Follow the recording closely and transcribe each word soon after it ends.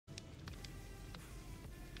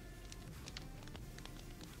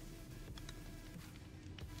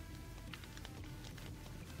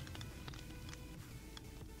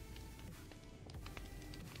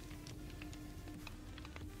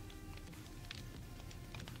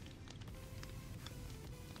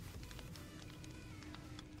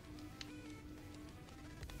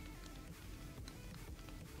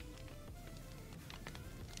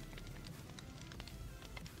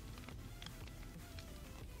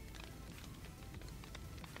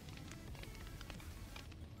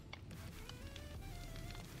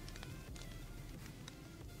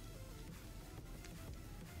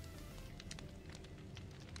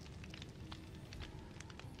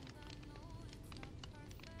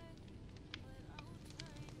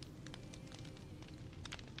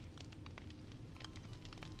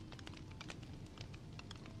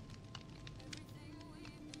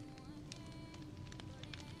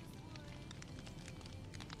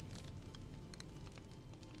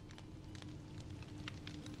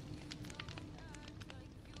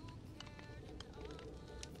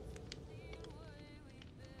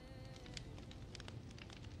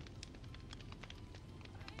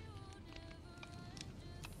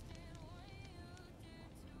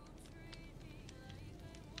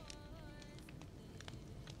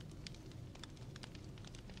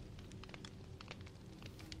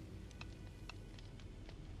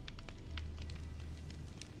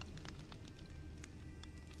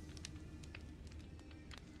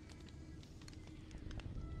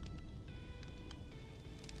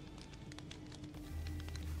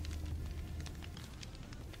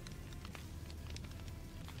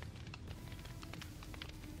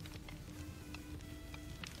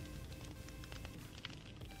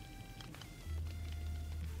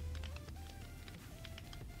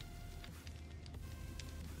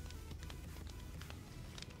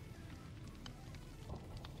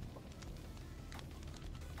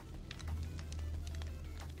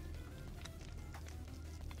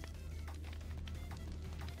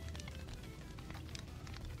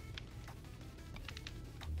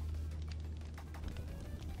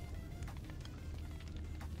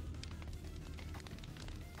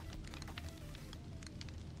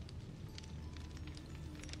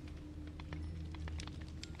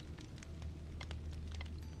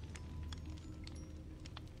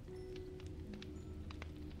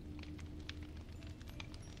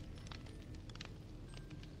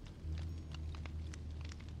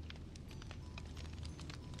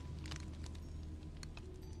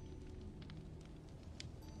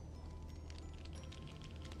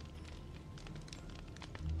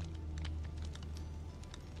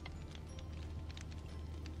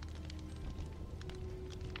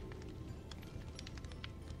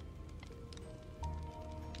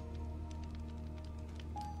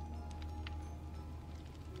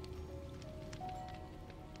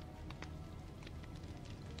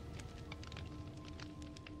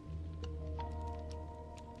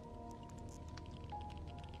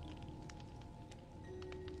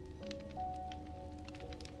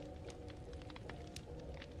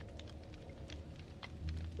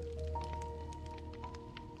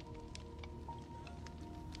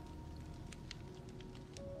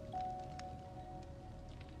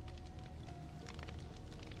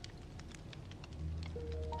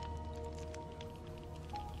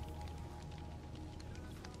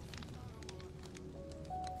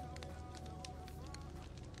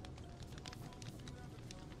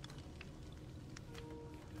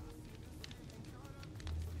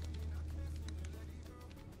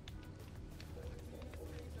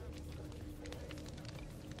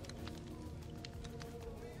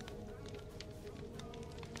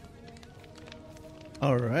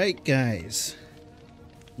All right, guys.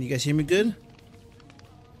 Can you guys hear me good?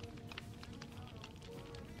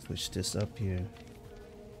 Switch this up here.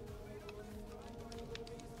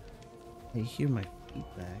 I hear my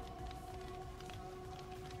feedback.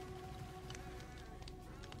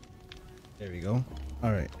 There we go.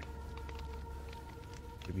 All right.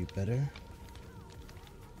 Could be better.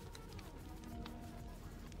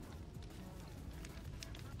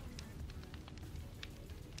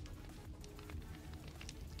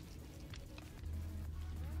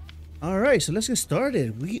 All right, so let's get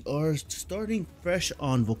started. We are starting fresh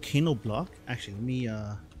on Volcano block. Actually, let me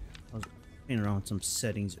I was playing around with some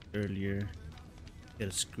settings earlier. Get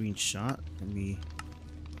a screenshot. Let me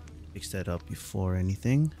fix that up before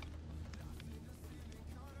anything.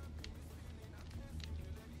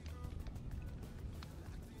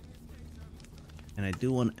 And I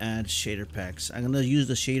do want to add shader packs. I'm gonna use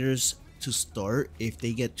the shaders to start. If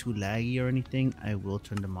they get too laggy or anything, I will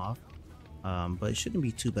turn them off. But it shouldn't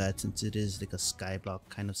be too bad since it is like a skyblock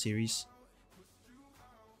kind of series.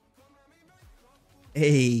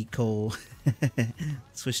 Hey, Cole.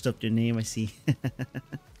 Switched up your name, I see.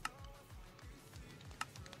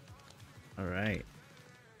 All right.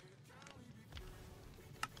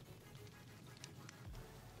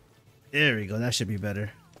 There we go. That should be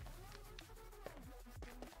better.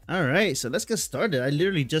 All right, so let's get started. I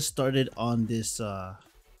literally just started on this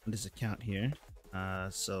account here.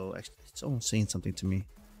 So actually, it's almost saying something to me.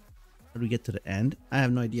 How do we get to the end? I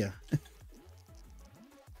have no idea.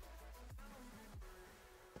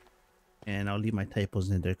 And I'll leave my typos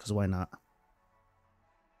in there because why not?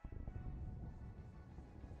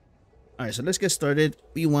 All right, so let's get started.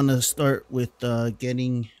 We want to start with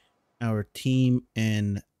getting our team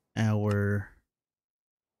and our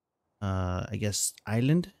I guess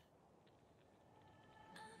island.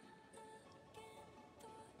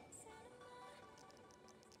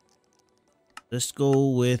 Let's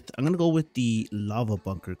go with, I'm gonna go with the lava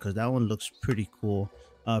bunker because that one looks pretty cool.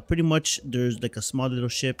 Pretty much there's like a small little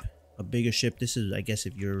ship, a bigger ship. This is, I guess,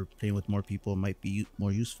 if you're playing with more people, it might be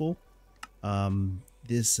more useful.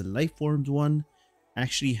 This life forms one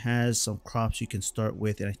actually has some crops you can start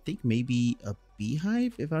with, and I think maybe a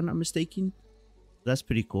beehive if I'm not mistaken. That's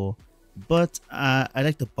pretty cool. But I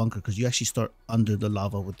like the bunker because you actually start under the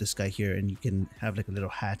lava with this guy here, and you can have like a little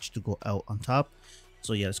hatch to go out on top.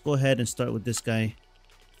 So yeah, let's go ahead and start with this guy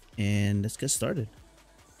and let's get started.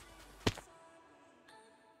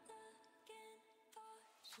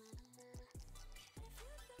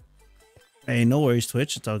 Hey, no worries,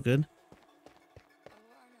 Twitch. It's all good.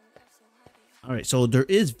 All right, so there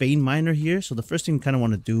is vein miner here. So the first thing we kind of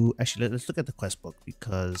want to do, actually, let's look at the quest book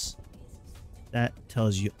because that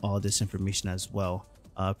tells you all this information as well.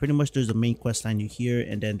 Pretty much there's a main quest line you hear,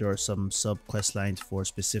 and then there are some sub quest lines for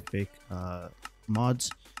specific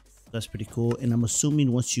mods. That's pretty cool. And I'm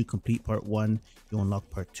assuming once you complete part 1, you unlock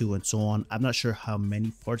part 2 and so on. I'm not sure how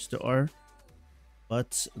many parts there are,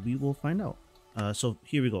 but we will find out. So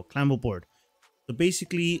here we go, climb aboard. So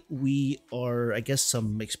basically we are, I guess,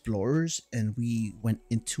 some explorers, and we went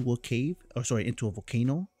into a cave, or sorry, into a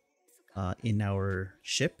volcano in our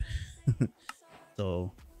ship.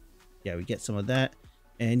 So yeah, we get some of that.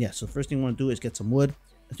 And yeah, so first thing I want to do is get some wood.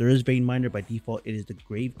 If there is vein miner, by default it is the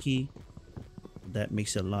grave key. That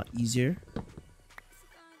makes it a lot easier.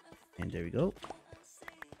 And there we go.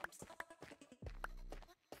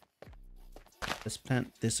 Let's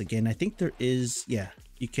plant this again. I think there is, yeah,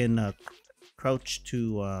 you can crouch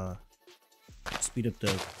to speed up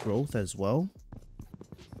the growth as well.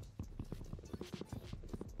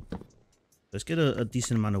 Let's get a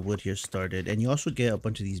decent amount of wood here started. And you also get a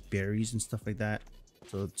bunch of these berries and stuff like that,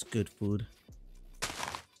 so it's good food.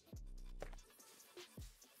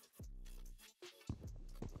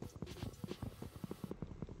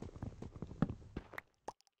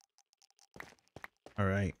 All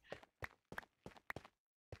right,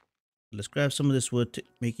 let's grab some of this wood to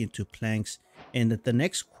make it into planks. And the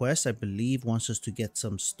next quest, I believe, wants us to get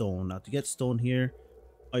some stone. Now to get stone here,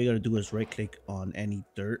 all you gotta do is right click on any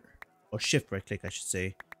dirt, or shift right click I should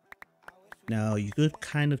say. Now you could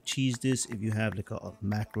kind of cheese this if you have like a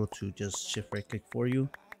macro to just shift right click for you,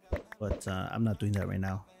 but I'm not doing that right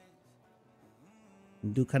now. You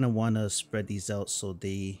do kind of want to spread these out so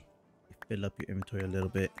they fill up your inventory a little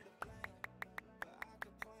bit.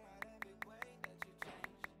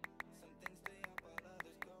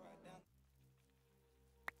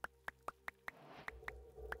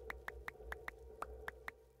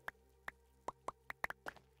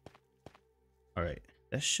 All right,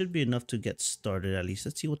 that should be enough to get started at least.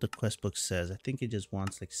 Let's see what the quest book says. I think it just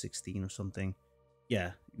wants like 16 or something.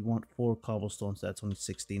 Yeah, you want 4 cobblestones. That's only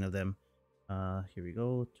 16 of them. Here we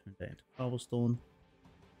go. Turn that into cobblestone.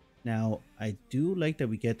 Now, I do like that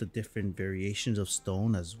we get the different variations of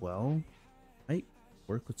stone as well. Might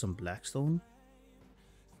work with some blackstone.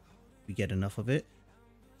 We get enough of it.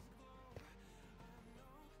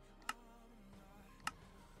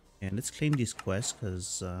 And let's claim these quests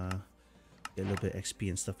because get a little bit of XP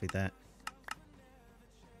and stuff like that.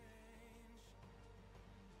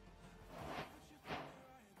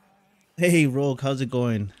 Hey Rogue, how's it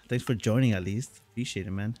going? Thanks for joining at least. Appreciate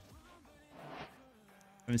it, man.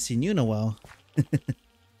 Haven't seen you in a while.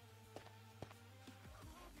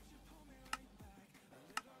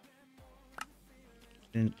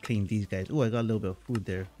 Didn't clean these guys. Oh, I got a little bit of food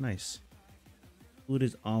there. Nice. Food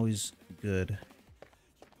is always good.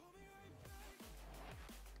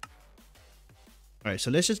 Alright,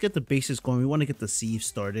 so let's just get the basics going. We want to get the sieve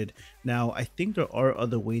started. Now, I think there are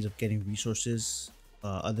other ways of getting resources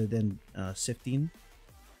other than sifting.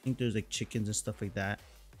 I think there's like chickens and stuff like that.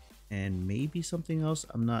 And maybe something else.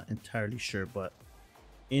 I'm not entirely sure, but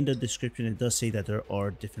in the description, it does say that there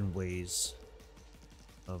are different ways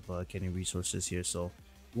of getting resources here. So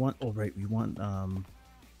we want, oh right, we want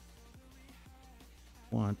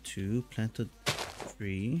to plant a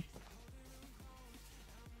tree.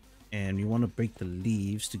 And we want to break the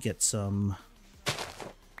leaves to get some.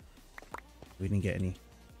 We didn't get any.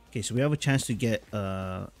 Okay, so we have a chance to get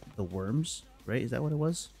the worms, right? Is that what it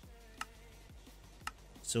was?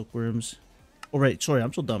 Silkworms. Oh right, sorry,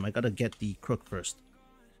 I'm so dumb. I gotta get the crook first.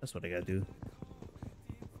 That's what I gotta do.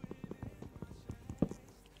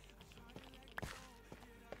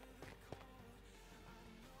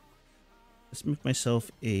 Let's make myself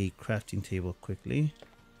a crafting table quickly.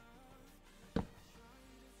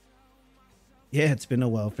 Yeah, it's been a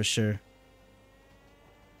while for sure.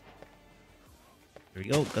 There we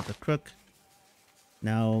go, got the crook.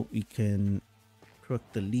 Now we can crook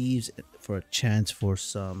the leaves for a chance for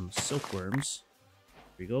some silkworms.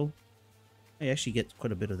 Here we go. I actually get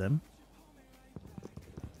quite a bit of them.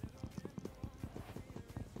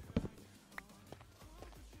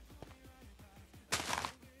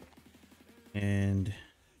 And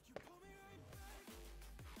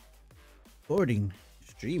recording,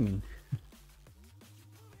 streaming.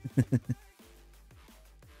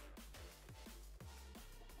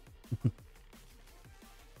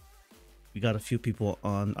 We got a few people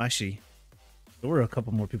on. Actually, there were a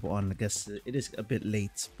couple more people on. I guess it is a bit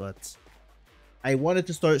late, but I wanted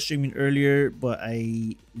to start streaming earlier, but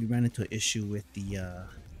we ran into an issue with the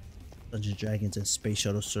Dungeons & Dragons and Space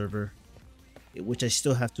Shuttle server, which I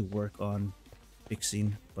still have to work on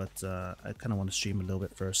fixing, but I kind of want to stream a little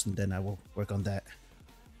bit first and then I will work on that.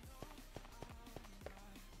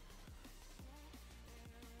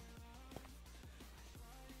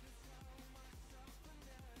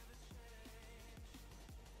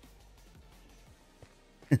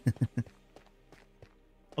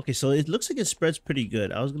 Okay, so it looks like it spreads pretty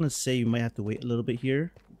good. I was gonna say you might have to wait a little bit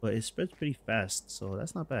here, but it spreads pretty fast, so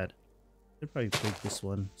that's not bad. Could probably break this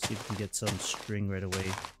one, see if we can get some string right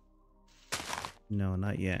away. No,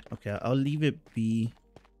 not yet. Okay, I'll leave it be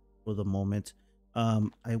for the moment. I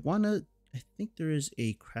think there is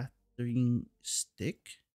a crafting stick,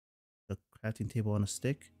 a crafting table on a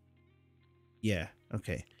stick. Yeah,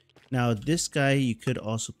 okay. Now this guy, you could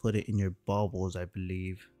also put it in your baubles, I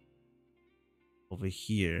believe, over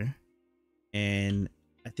here. And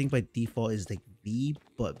I think by default is like V,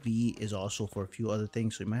 but V is also for a few other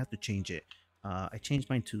things, so you might have to change it. I changed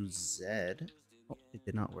mine to Z. Oh, it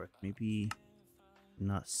did not work. Maybe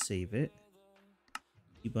not save it.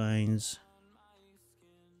 Keybinds.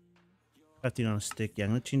 Crafting on a stick. Yeah,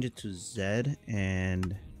 I'm gonna change it to Z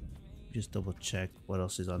and just double check what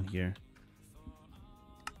else is on here.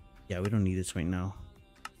 Yeah, we don't need this right now.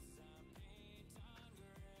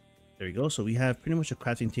 There we go. So we have pretty much a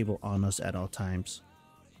crafting table on us at all times.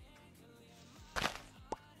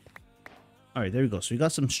 All right, there we go. So we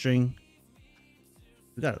got some string.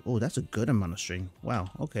 We got, oh, that's a good amount of string. Wow.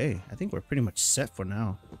 Okay. I think we're pretty much set for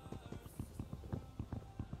now.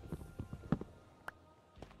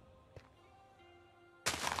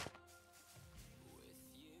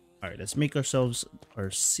 All right, let's make ourselves our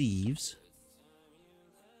sieves.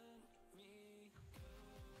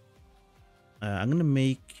 I'm gonna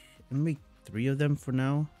make 3 of them for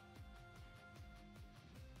now.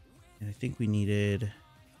 And I think we needed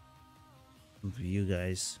some for you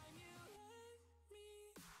guys.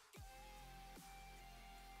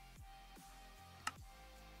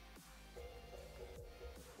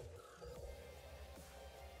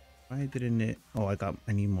 Why didn't it? Oh,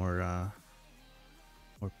 I need more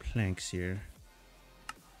planks here.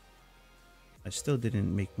 I still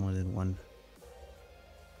didn't make more than one.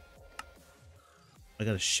 I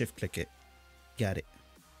gotta shift click it. Got it.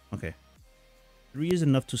 Okay. 3 is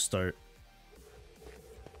enough to start.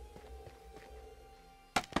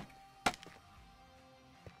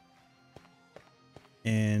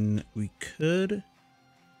 And we could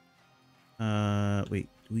wait,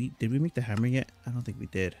 did we make the hammer yet? I don't think we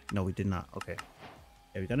did. No, we did not. Okay.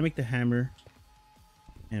 Yeah, we gotta make the hammer.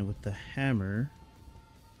 And with the hammer,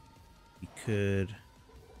 we could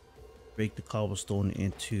break the cobblestone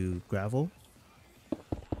into gravel.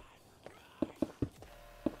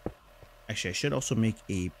 Actually, I should also make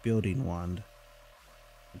a building wand.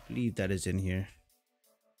 I believe that is in here.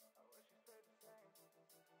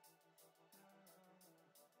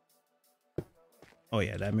 Oh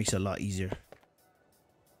yeah, that makes it a lot easier.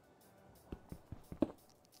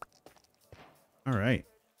 All right,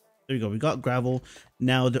 there you go. We got gravel.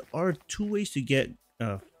 Now there are 2 ways to get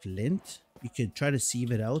flint. You could try to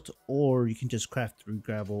sieve it out, or you can just craft 3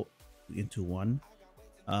 gravel into 1.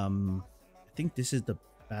 I think this is the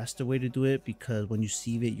faster way to do it, because when you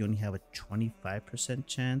sieve it, you only have a 25%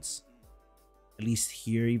 chance. At least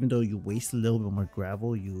here, even though you waste a little bit more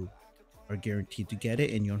gravel, you are guaranteed to get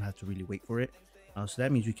it, and you don't have to really wait for it. So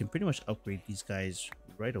that means we can pretty much upgrade these guys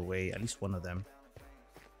right away, at least one of them.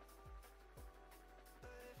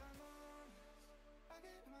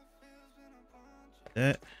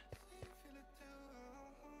 That.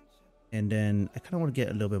 And then I kind of want to get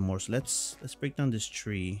a little bit more, so let's break down this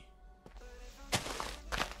tree.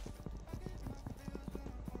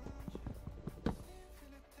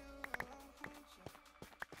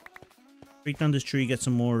 Break down this tree, get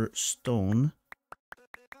some more stone.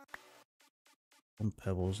 Some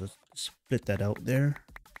pebbles. Let's split that out there.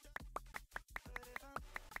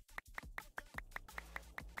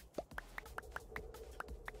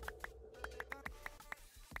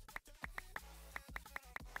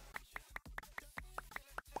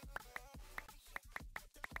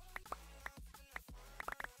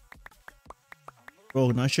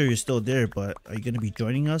 Bro, not sure you're still there, but are you going to be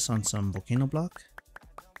joining us on some volcano block?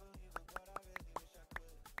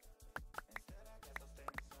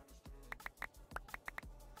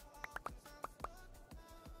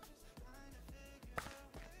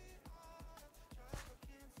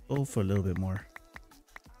 Go for a little bit more.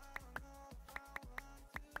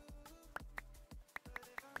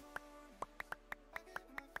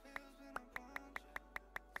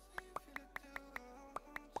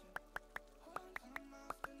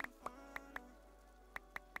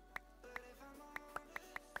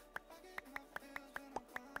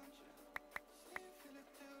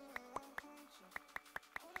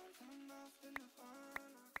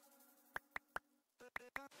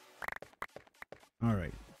 All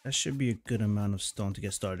right, that should be a good amount of stone to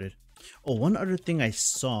get started. Oh, one other thing I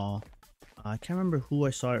saw, I can't remember who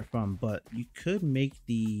I saw it from, but you could make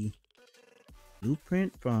the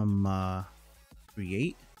blueprint from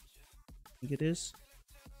Create, I think it is.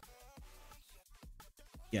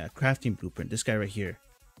 Yeah, crafting blueprint, this guy right here.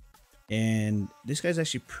 And this guy's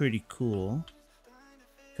actually pretty cool,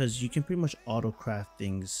 because you can pretty much auto craft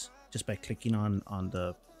things just by clicking on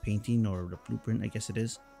the painting or the blueprint, I guess it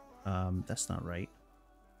is. That's not right.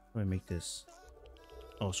 How do I make this?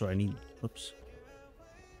 Oh, sorry, I need, whoops.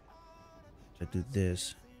 I do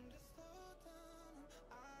this.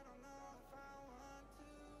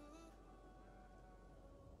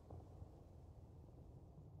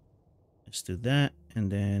 Let's do that,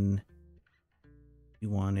 and then you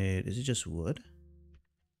want it, is it just wood?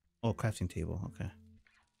 Oh, crafting table, okay.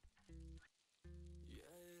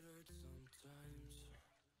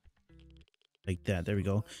 Like that, there we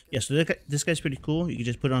go. Yeah, so this guy's pretty cool. You can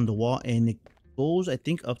just put it on the wall, and it goes, I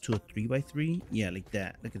think, up to a 3x3. Yeah, like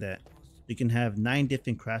that. Look at that. You can have 9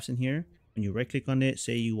 different crafts in here. When you right click on it,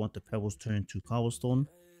 say you want the pebbles turned to cobblestone,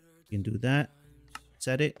 you can do that,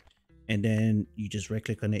 set it, and then you just right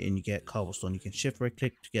click on it and you get cobblestone. You can shift right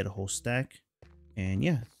click to get a whole stack, and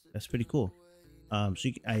yeah, that's pretty cool. So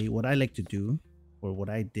what I like to do, or what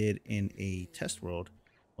I did in a test world,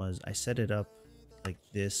 was I set it up like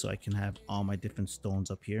this so I can have all my different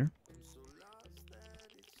stones up here.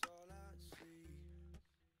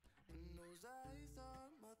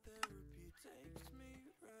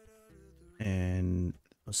 And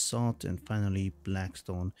basalt, and finally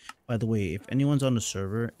blackstone. By the way, if anyone's on the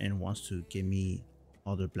server and wants to give me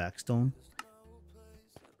all their blackstone,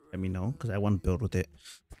 let me know, because I want to build with it.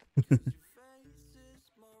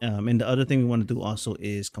 And the other thing we want to do also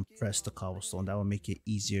is compress the cobblestone. That will make it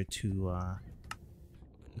easier to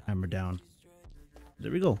hammer down.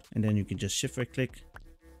 There we go. And then you can just shift right click,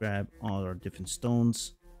 grab all our different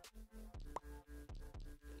stones.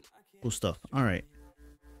 Cool stuff. All right.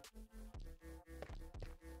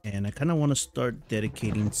 And I kind of want to start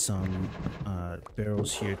dedicating some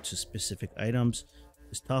barrels here to specific items.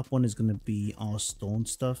 This top one is going to be all stone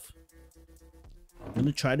stuff. I'm going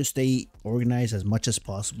to try to stay organized as much as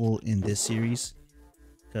possible in this series,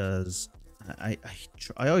 because I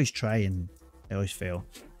always try and I always fail.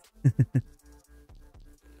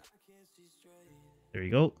 There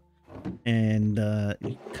you go. And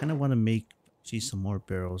you kind of want to make some more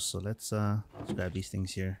barrels, so let's grab these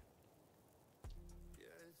things here.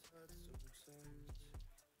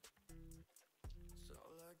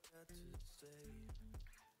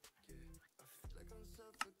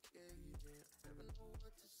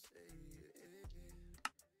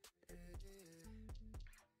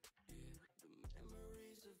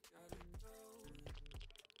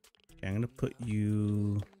 Okay, I'm gonna put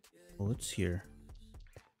you. Oh, it's here.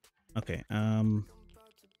 Okay. You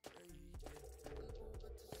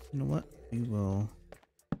know what? We will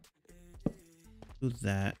do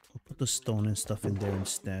that. We'll put the stone and stuff in there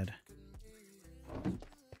instead.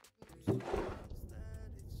 I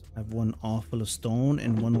have one all full of stone,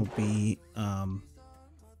 and one will be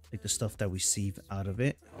like the stuff that we sieve out of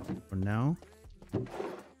it for now.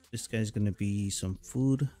 This guy's gonna be some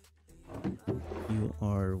food. You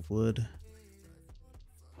are wood.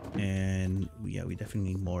 And yeah, we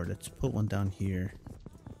definitely need more. Let's put one down here.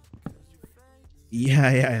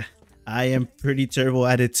 Yeah. I am pretty terrible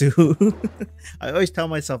at it too. I always tell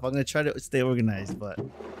myself I'm gonna try to stay organized, but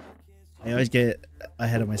I always get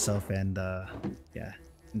ahead of myself, and yeah,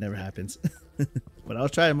 it never happens. But I'll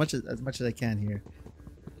try as much as I can here.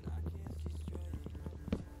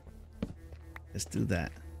 Let's do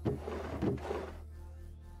that.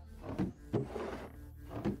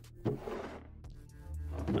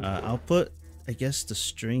 I'll put, I guess, the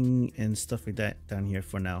string and stuff like that down here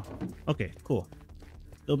for now. Okay, cool.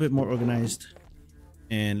 A little bit more organized.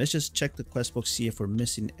 And let's just check the quest book, see if we're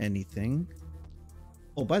missing anything.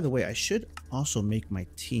 Oh, by the way, I should also make my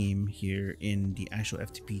team here in the actual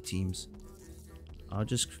FTP teams. I'll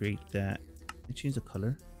just create that. I change the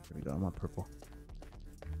color. There we go. I want purple.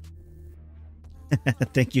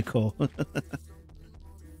 Thank you, Cole.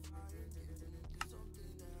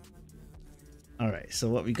 All right, so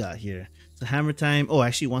what we got here? So hammer time. Oh,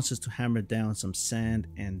 actually wants us to hammer down some sand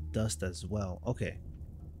and dust as well. Okay,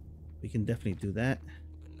 we can definitely do that.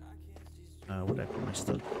 What did I put my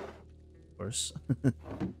stuff? Of course.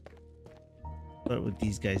 Start with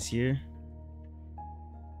these guys here.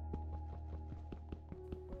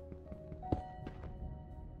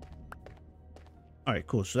 All right,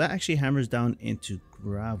 cool. So that actually hammers down into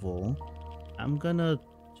gravel. I'm gonna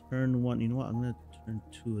turn one. You know what? I'm gonna turn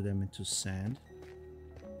two of them into sand.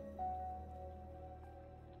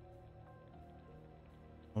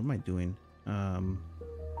 What am I doing?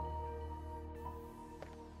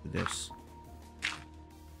 This.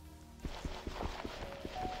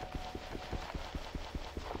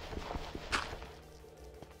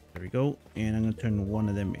 There we go. And I'm gonna turn one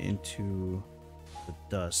of them into the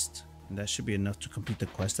dust, and that should be enough to complete the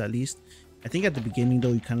quest at least. I think at the beginning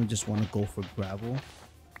though, you kind of just want to go for gravel.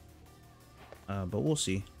 But we'll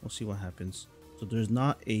see. We'll see what happens. So there's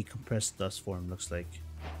not a compressed dust form, looks like.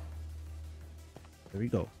 There we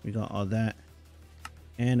go. We got all that.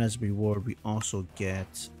 And as a reward, we also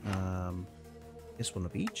get, I guess one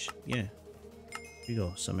of each. Yeah. Here we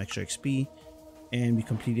go. Some extra XP. And we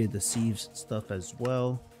completed the sieves stuff as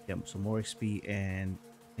well. Get some more XP and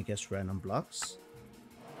I guess random blocks.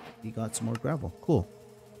 We got some more gravel. Cool.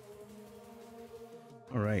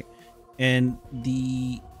 All right. And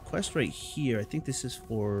the quest right here, I think this is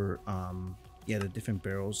for, yeah, the different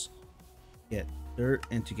barrels. Get dirt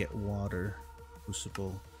and to get water.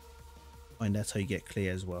 Crucible. Oh, and that's how you get clay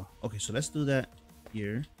as well. Okay, so let's do that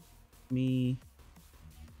here. Me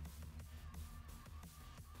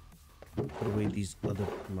put away these other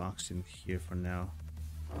blocks in here for now.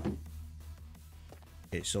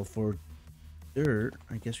 Okay, so for dirt,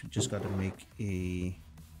 I guess we just got to make a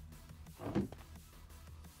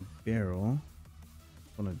barrel,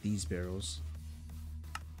 one of these barrels.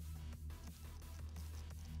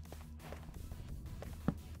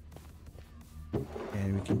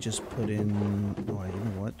 And we can just put in, oh, you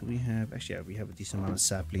know what do we have? Actually, yeah, we have a decent amount of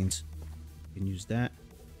saplings. We can use that.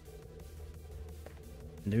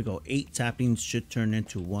 And there we go. 8 saplings should turn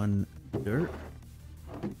into 1 dirt.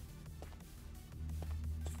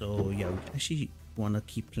 So yeah, we actually want to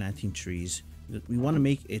keep planting trees. We want to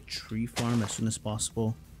make a tree farm as soon as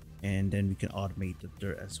possible, and then we can automate the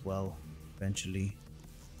dirt as well eventually.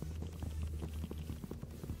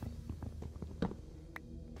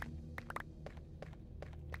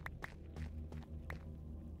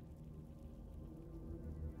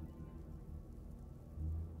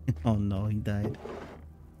 Oh no, he died.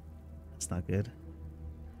 That's not good.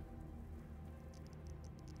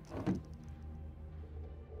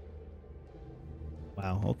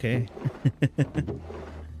 Wow, okay.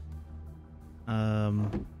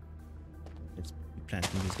 um, let's be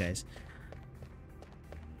planting these guys.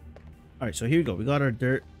 All right, so here we go. We got our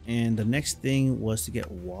dirt, and the next thing was to get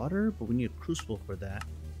water, but we need a crucible for that.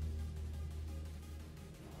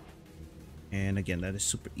 And again, that is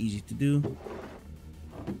super easy to do.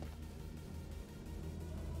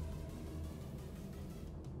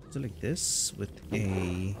 So like this with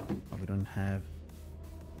a, oh, we don't have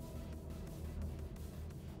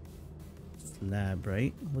slab,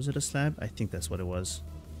 right? Was it a slab? I think that's what it was.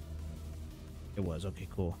 It was. Okay,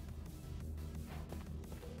 cool.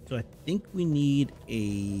 So I think we need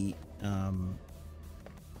a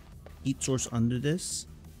heat source under this.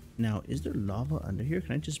 Now, is there lava under here?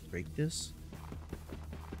 Can I just break this?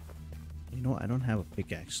 You know, I don't have a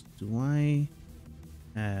pickaxe. Do I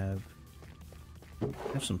have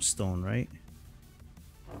some stone, right?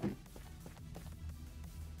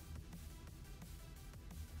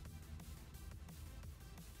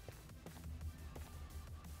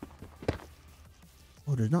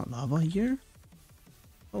 Oh, there's not lava here?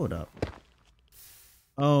 Hold up.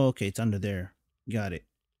 Oh, okay, it's under there. Got it.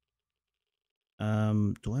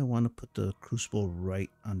 Do I want to put the crucible right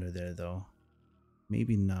under there though?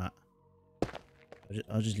 Maybe not.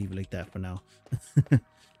 I'll just leave it like that for now.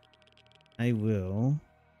 I will.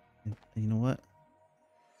 You know what?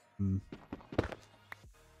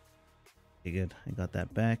 Okay, good. I got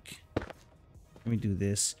that back. Let me do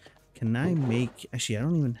this. Can I make... Actually, I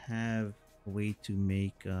don't even have a way to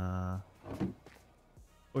make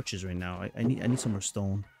torches right now. I need some more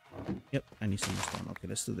stone. Yep, I need some more stone. Okay,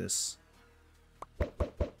 let's do this.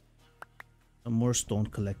 Some more stone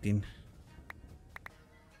collecting.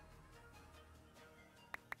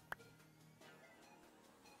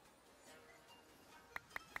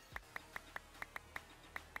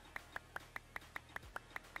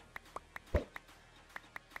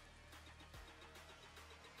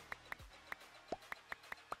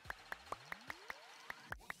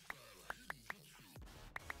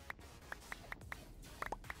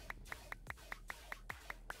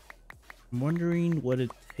 I'm wondering what it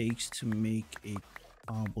takes to make a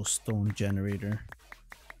cobblestone generator.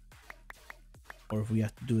 Or if we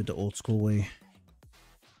have to do it the old school way.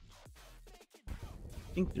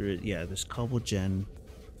 I think there is, yeah, there's cobble gen.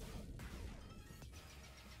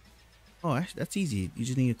 Oh, actually, that's easy. You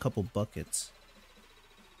just need a couple buckets.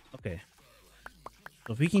 Okay.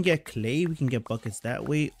 So if we can get clay, we can get buckets that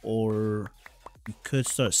way, or we could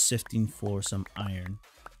start sifting for some iron.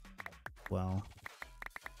 Wow.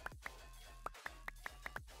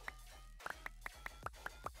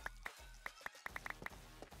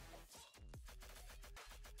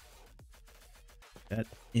 That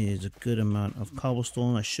is a good amount of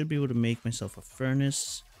cobblestone. I should be able to make myself a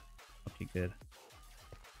furnace. Okay, good.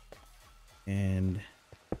 And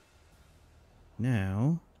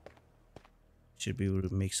now should be able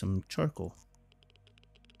to make some charcoal.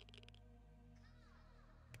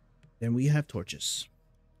 Then we have torches.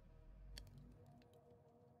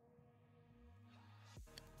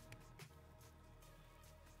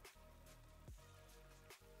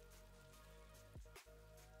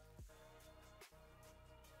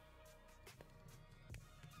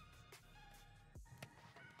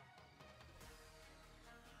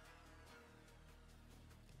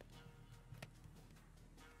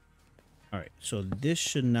 Alright, so this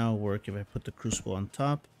should now work if I put the crucible on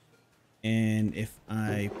top. And if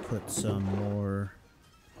I put some more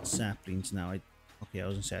saplings now. Okay, I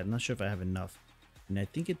was gonna say, I'm not sure if I have enough. And I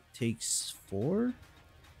think it takes 4?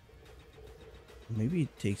 Maybe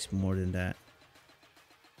it takes more than that.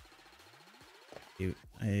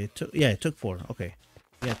 It took 4. Okay.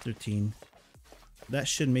 Yeah, 13. That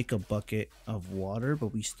should make a bucket of water,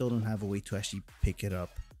 but we still don't have a way to actually pick it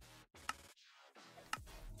up.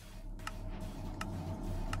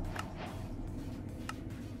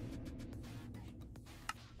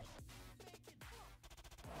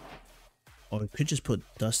 Or we could just put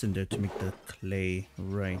dust in there to make the clay.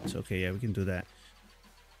 Right. Okay, yeah, we can do that.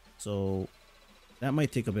 So that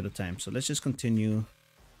might take a bit of time. So let's just continue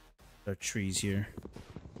our trees here.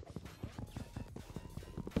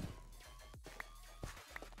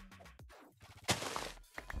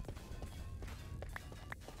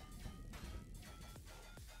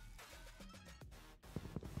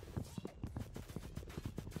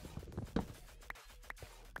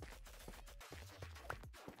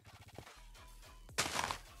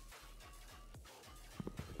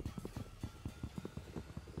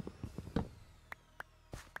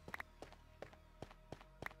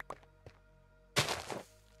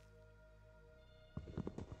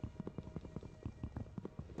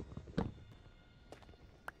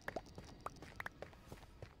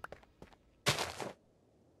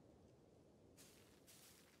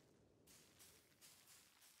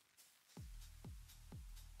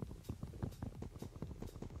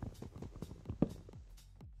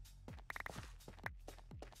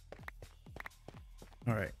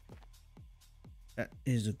 All right. That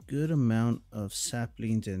is a good amount of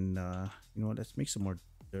saplings, and you know what? Let's make some more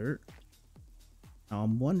dirt. Now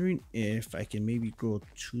I'm wondering if I can maybe grow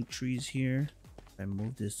 2 trees here. If I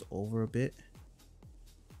move this over a bit.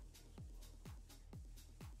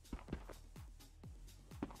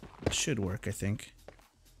 It should work, I think.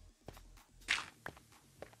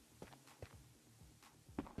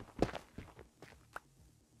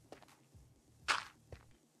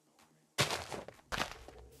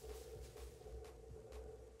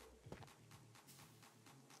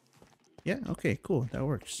 Yeah, okay, cool. That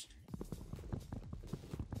works.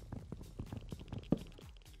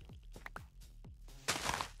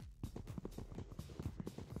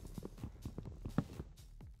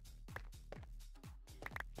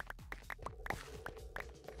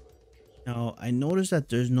 Now, I noticed that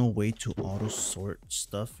there's no way to auto sort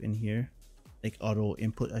stuff in here. Like auto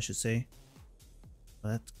input, I should say.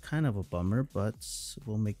 That's kind of a bummer, but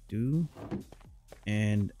we'll make do.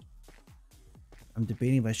 And I'm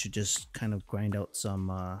debating if I should just kind of grind out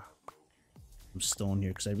some stone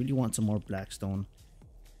here, because I really want some more black stone.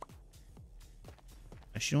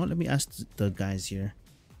 Actually, you know what? Let me ask the guys here.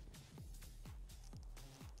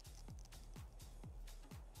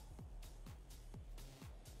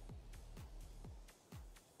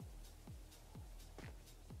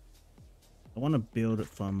 I want to build it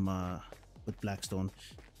from with blackstone.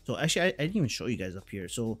 So actually, I didn't even show you guys up here.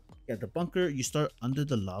 So yeah, the bunker, you start under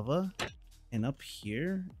the lava, and up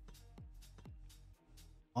here,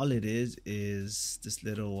 all it is this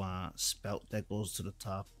little spout that goes to the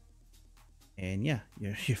top. And yeah,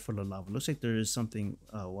 you're full of lava. Looks like there is something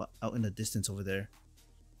out in the distance over there.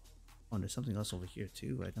 Oh, and there's something else over here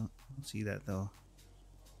too. I don't see that though.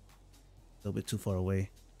 A little bit too far away.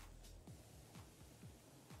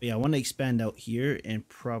 But yeah, I want to expand out here and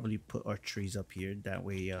probably put our trees up here. That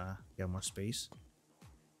way, we have more space.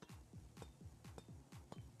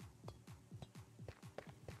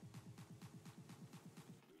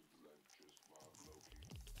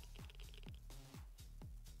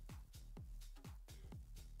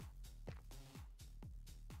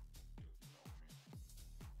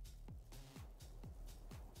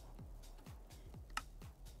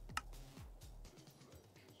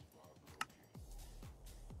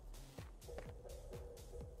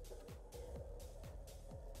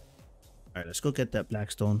 All right, let's go get that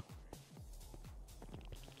blackstone.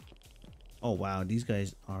 Oh wow, these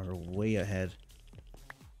guys are way ahead.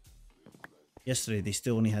 Yesterday, they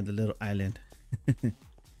still only had the little island. And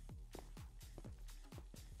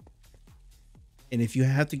if you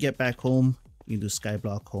have to get back home, you can do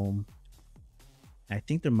skyblock home. I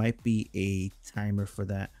think there might be a timer for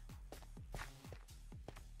that.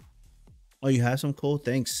 Oh, you have some coal?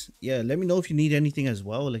 Thanks. Yeah, let me know if you need anything as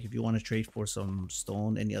well. Like if you want to trade for some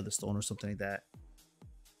stone, any other stone or something like that.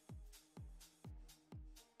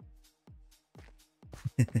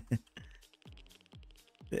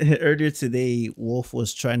 Earlier today, Wolf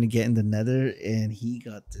was trying to get in the nether and he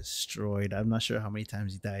got destroyed. I'm not sure how many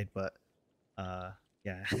times he died, but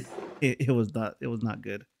yeah, it was not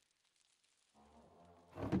good.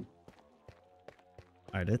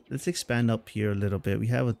 All right, let's expand up here a little bit. We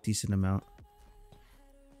have a decent amount.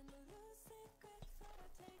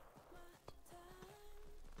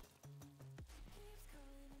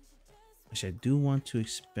 Actually, I do want to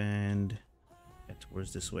expand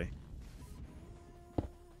towards this way.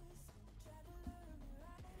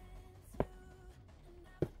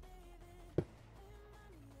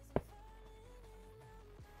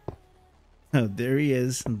 Oh, there he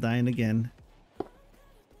is, dying again.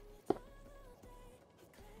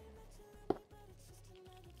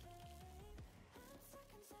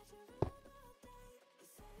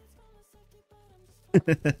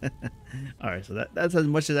 All right, so that's as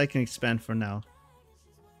much as I can expand for now.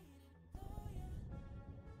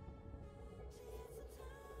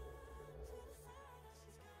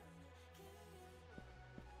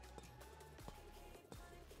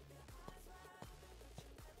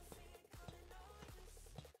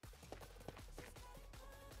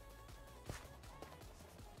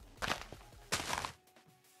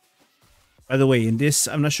 By the way, in this,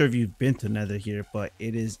 I'm not sure if you've been to Nether here, but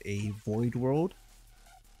it is a void world.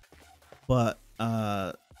 But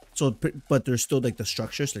but there's still like the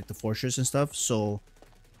structures, like the fortress and stuff. So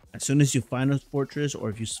as soon as you find a fortress, or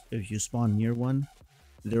if you spawn near one,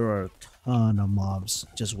 there are a ton of mobs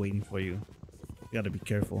just waiting for you. You gotta be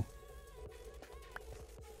careful.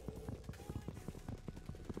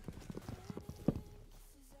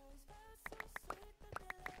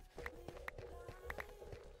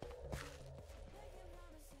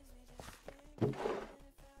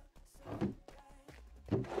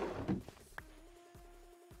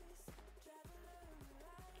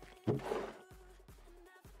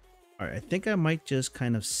 think I might just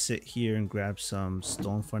kind of sit here and grab some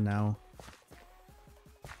stone for now,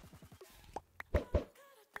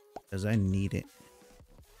 because I need it.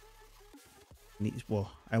 Well,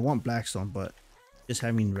 I want black stone, but just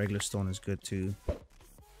having regular stone is good too.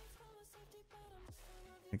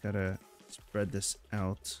 I gotta spread this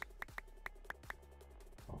out.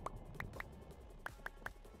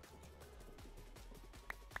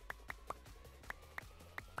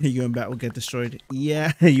 You and Bat will get destroyed.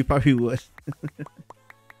 Yeah, you probably would.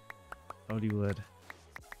 Probably would.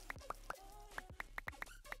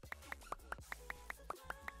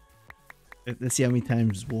 Let's see how many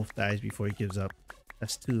times Wolf dies before he gives up.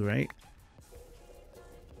 That's 2, right?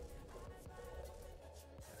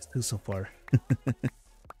 That's 2 so far.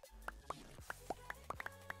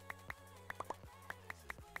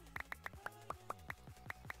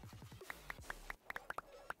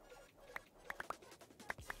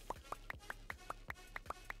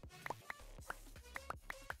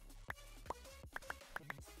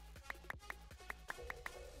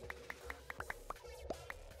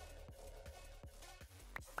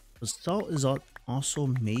 Basalt is also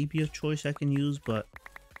maybe a choice I can use, but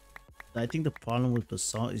I think the problem with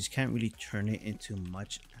basalt is you can't really turn it into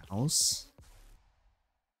much else.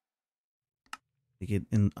 Like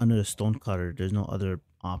under the stone cutter, there's no other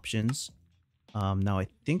options. Now I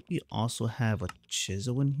think we also have a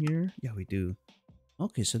chisel in here. Yeah, we do.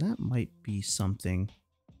 Okay, so that might be something.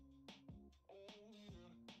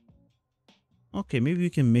 Okay, maybe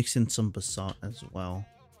we can mix in some basalt as well.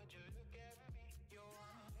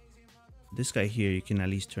 This guy here, you can at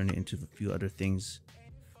least turn it into a few other things.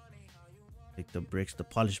 Like the bricks, the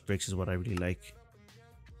polished bricks is what I really like.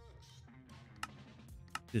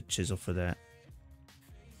 The chisel for that.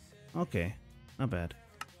 Okay, not bad.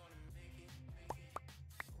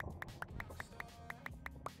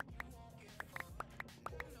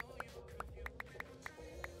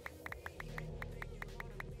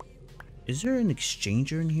 Is there an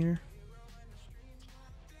exchanger in here?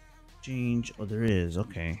 Exchange. Oh, there is.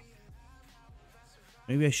 Okay.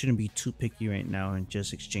 Maybe I shouldn't be too picky right now and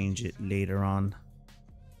just exchange it later on.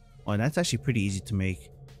 Oh, that's actually pretty easy to make.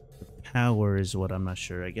 The power is what I'm not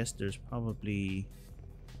sure. I guess there's probably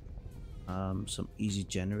some easy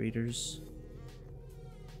generators.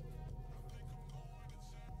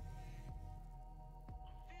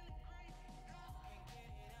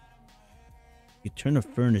 You turn a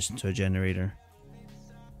furnace into a generator.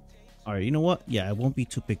 Alright, you know what? Yeah, I won't be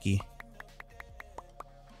too picky.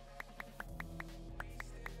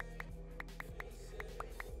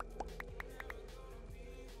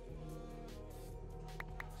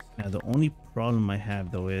 Now, the only problem I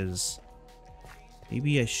have though is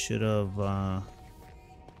maybe I should have let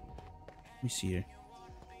me see here.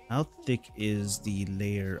 How thick is the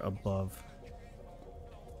layer above?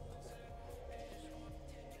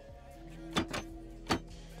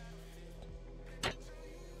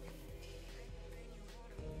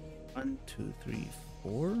 One, two, three,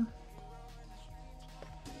 4. Okay,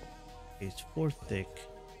 it's 4 thick.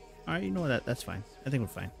 Alright, you know what? That's fine. I think we're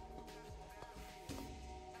fine.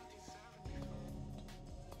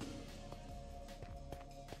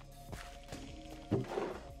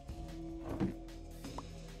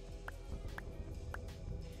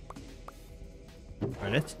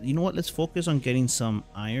 Alright, you know what? Let's focus on getting some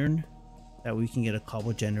iron. That we can get a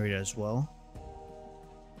cobble generator as well.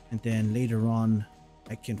 And then later on,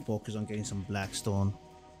 I can focus on getting some blackstone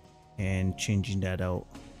and changing that out.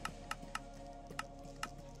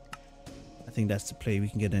 I think that's the play. We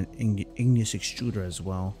can get an igneous extruder as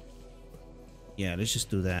well. Yeah, let's just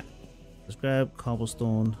do that. Let's grab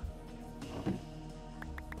cobblestone.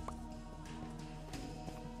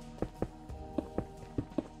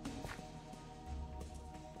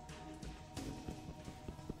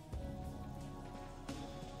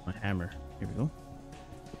 My hammer. Here we go.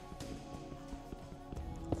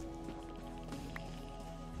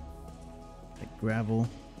 Like gravel.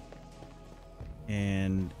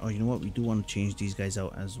 And oh, you know what? We do want to change these guys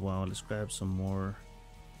out as well. Let's grab some more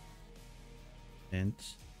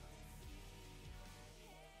vent.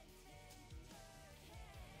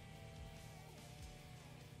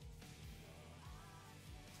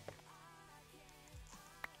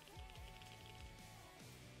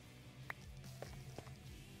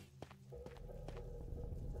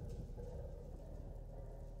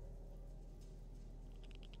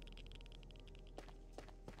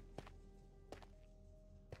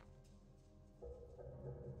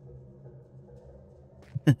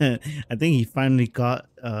 I think he finally got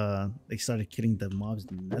they started killing the mobs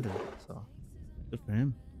in the nether, so good for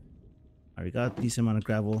him. All right, we got a decent amount of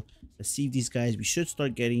gravel. Let's see these guys. We should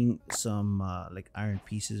start getting some like iron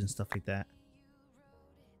pieces and stuff like that.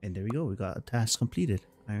 And there we go. We got a task completed.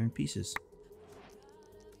 Iron pieces.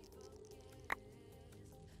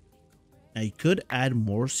 Now you could add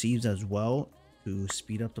more sieves as well to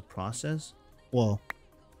speed up the process. Well,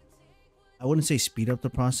 I wouldn't say speed up the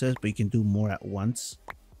process, but you can do more at once.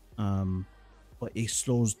 But it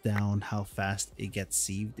slows down how fast it gets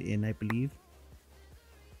sieved in, I believe.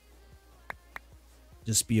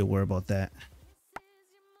 Just be aware about that.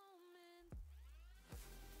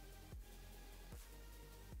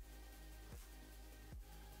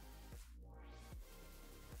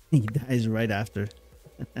 He dies right after.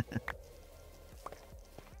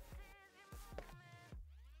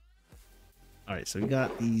 Alright, so we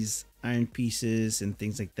got these iron pieces and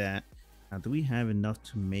things like that. Now, do we have enough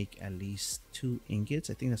to make at least 2 ingots?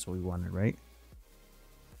 I think that's what we wanted, right?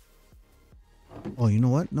 Oh, you know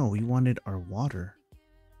what? No, we wanted our water.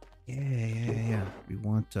 Yeah. We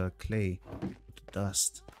want clay,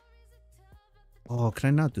 dust. Oh, can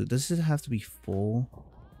I not do? Does it have to be full?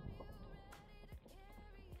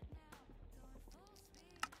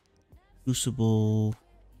 Crucible.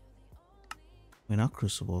 Wait, not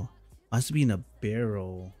crucible. It has to be in a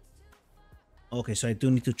barrel. Okay, so I do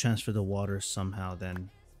need to transfer the water somehow then.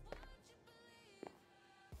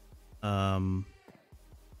 Dang,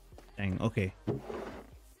 okay.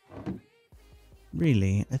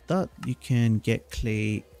 Really? I thought you can get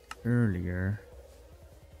clay earlier.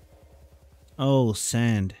 Oh,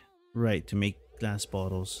 sand. Right, to make glass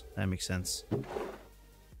bottles. That makes sense.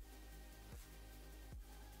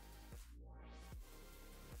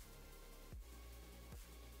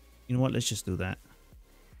 You know what? Let's just do that.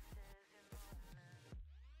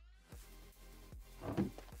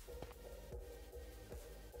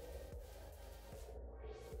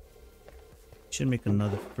 Should make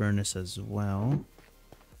another furnace as well.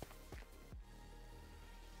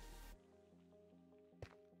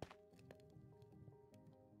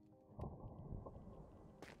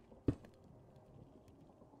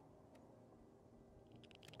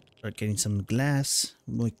 Start getting some glass.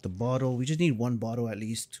 Make the bottle. We just need 1 bottle at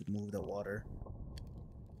least to move the water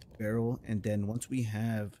barrel. And then once we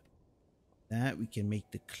have that, we can make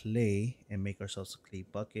the clay and make ourselves a clay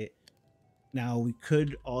bucket. Now we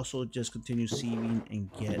could also just continue sieving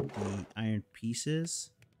and get the iron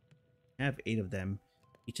pieces. I have 8 of them.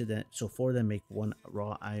 Each of them, so 4 of them make 1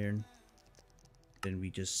 raw iron. Then we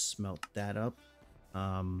just smelt that up.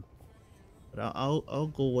 But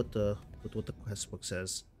I'll go with what the quest book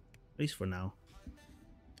says, at least for now.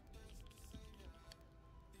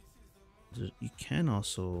 You can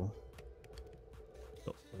also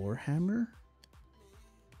the ore hammer.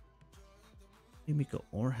 You make an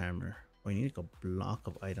ore hammer. Or you need like a block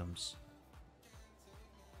of items.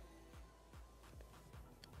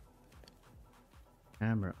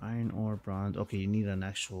 Hammer, iron ore, bronze. Okay, you need an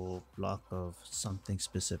actual block of something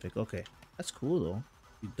specific. Okay, that's cool though.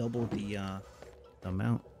 You double the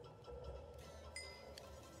amount.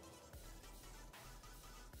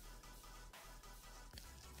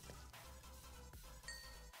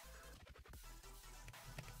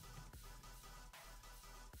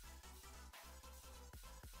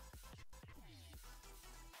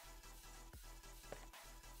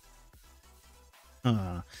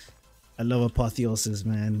 I love apotheosis,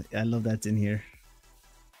 man. I love that's in here.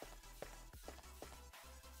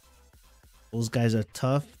 Those guys are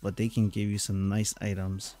tough, but they can give you some nice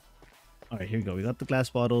items. Alright, here we go. We got the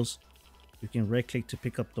glass bottles. You can right click to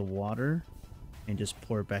pick up the water and just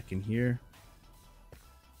pour it back in here.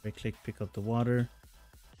 Right click, pick up the water.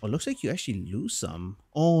 Oh, it looks like you actually lose some.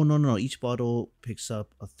 Oh, no. Each bottle picks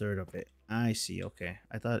up a third of it. I see. Okay.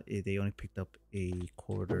 I thought they only picked up a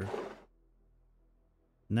quarter.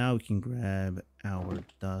 Now we can grab our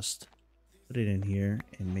dust, put it in here,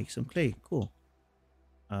 and make some clay. Cool.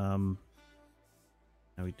 Now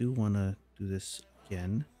we do want to do this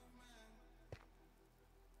again.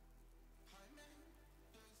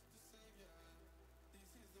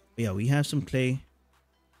 But yeah, we have some clay,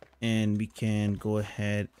 and we can go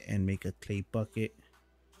ahead and make a clay bucket.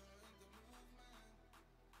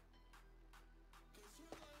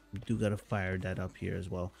 We do gotta fire that up here as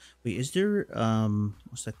well. Wait, is there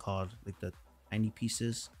what's that called? Like the tiny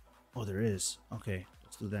pieces? Oh, there is. Okay,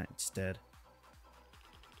 let's do that instead.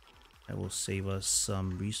 That will save us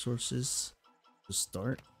some resources to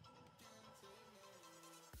start.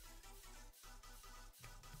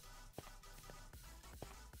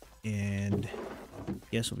 And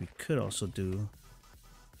yes, what we could also do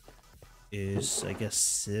is, I guess,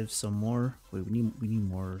 sieve some more. Wait, we need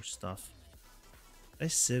more stuff. I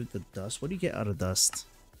sieve the dust. What do you get out of dust?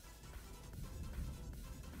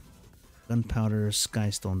 gunpowder,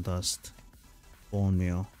 skystone dust, bone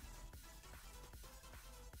meal.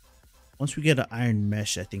 Once we get an iron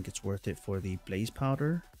mesh, I think it's worth it for the blaze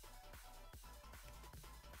powder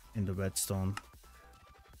and the redstone.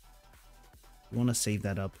 You want to save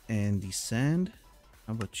that up. And the sand,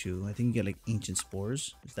 how about you? I think you get like ancient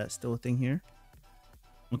spores. Is that still a thing here?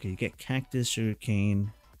 Okay, you get cactus,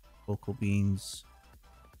 sugarcane, cocoa beans,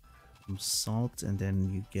 some salt, and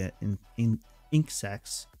then you get in ink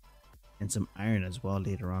sacks and some iron as well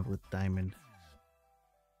later on with diamond.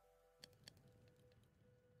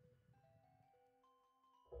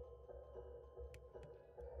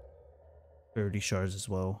 $30 shards as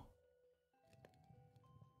well.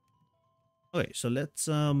 Okay, so let's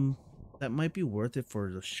that might be worth it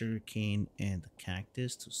for the sugarcane and the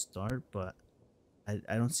cactus to start, but I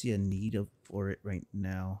don't see a need for it right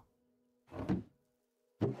now.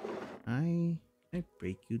 I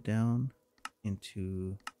break you down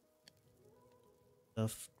into the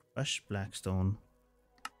crushed blackstone.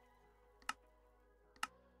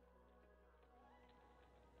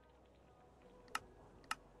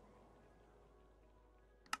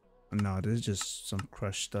 No, this is just some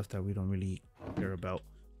crushed stuff that we don't really care about.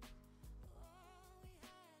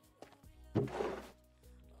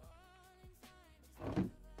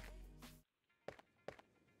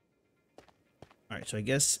 Alright, so I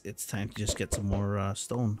guess it's time to just get some more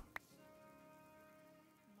stone.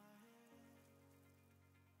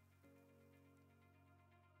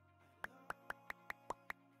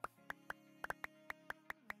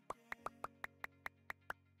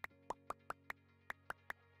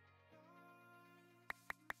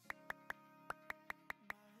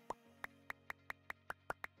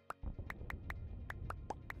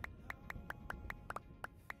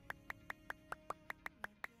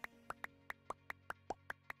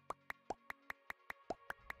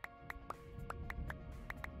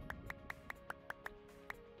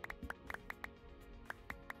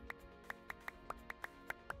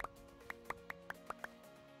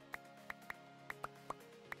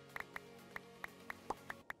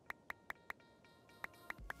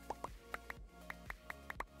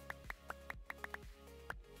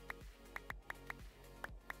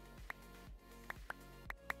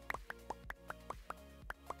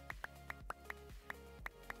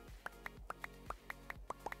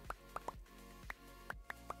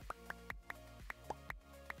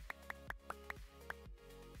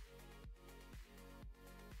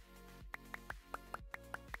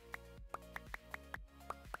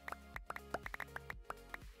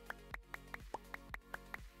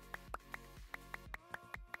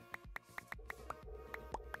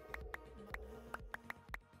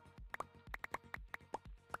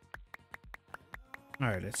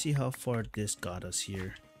 Alright, let's see how far this got us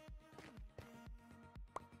here.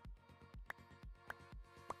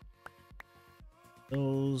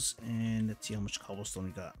 Those, and let's see how much cobblestone we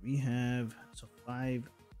got. We have, so 5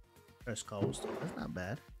 fresh cobblestone. That's not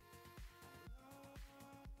bad.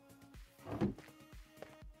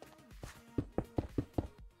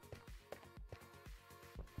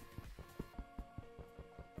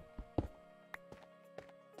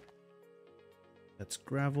 That's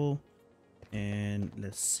gravel. And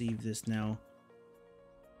let's save this now.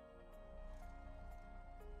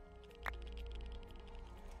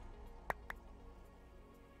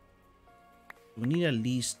 We need at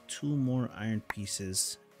least 2 more iron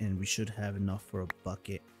pieces, and we should have enough for a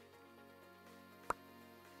bucket.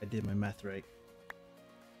 I did my math right.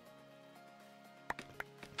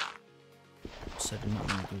 So I did not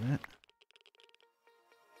want to do that.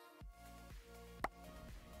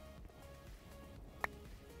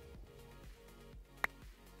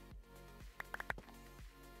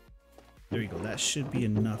 There we go. That should be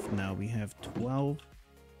enough now. We have 12.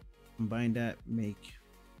 Combine that, make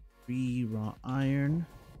 3 raw iron,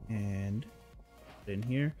 and put it in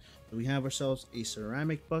here. So we have ourselves a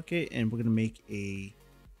ceramic bucket, and we're gonna make a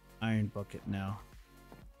iron bucket now.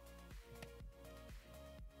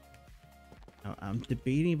 Now I'm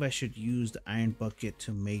debating if I should use the iron bucket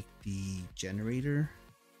to make the generator.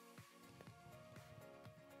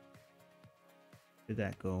 Where'd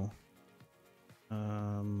that go?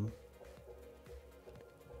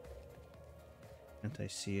 Can't I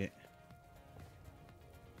see it?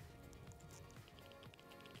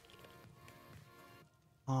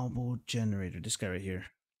 Combo generator. This guy right here.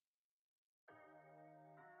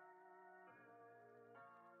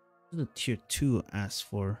 This is a tier 2 asked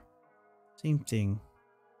for. Same thing.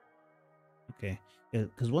 Okay. Yeah,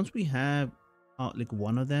 because once we have like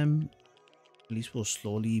one of them, at least we'll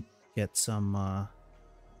slowly get some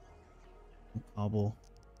cobble.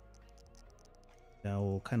 That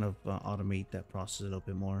will kind of automate that process a little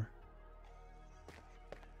bit more.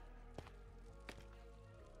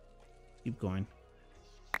 Keep going.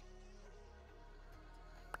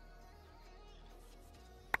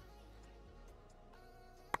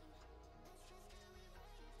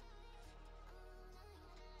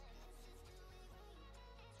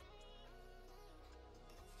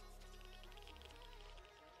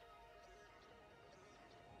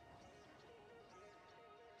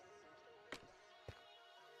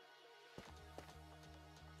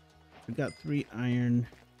 We got 3 iron.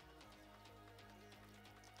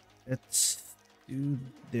 Let's do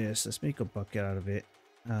this. Let's make a bucket out of it.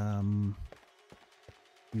 And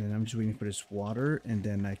then I'm just waiting for this water, and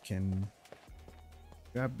then I can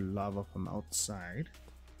grab lava from outside.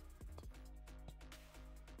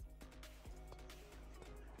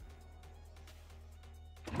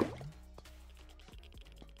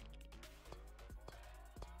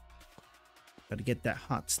 Gotta get that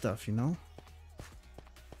hot stuff, you know?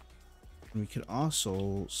 And we could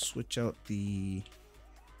also switch out the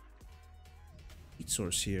heat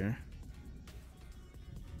source here.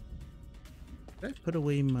 Did I put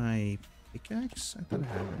away my pickaxe? I thought I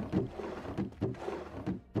had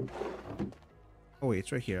it. Oh wait,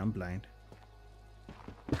 it's right here. I'm blind.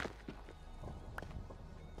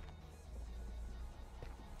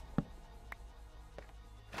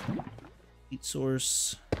 Heat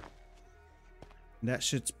source. That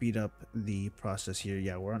should speed up the process here.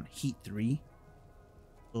 Yeah, we're on heat 3.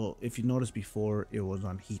 So if you noticed before, it was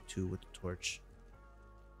on heat 2 with the torch.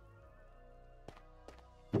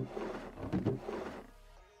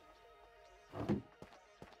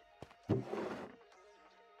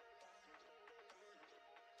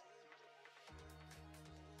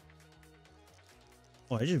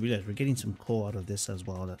 Oh, I just realized we're getting some coal out of this as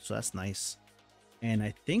well. So that's nice. And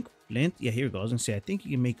I think flint, yeah, here we go. I was gonna say, I think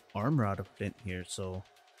you can make armor out of flint here, so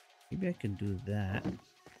maybe I can do that.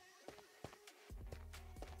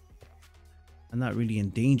 I'm not really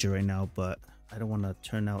in danger right now, but I don't want to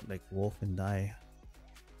turn out like Wolf and die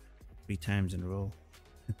 3 times in a row.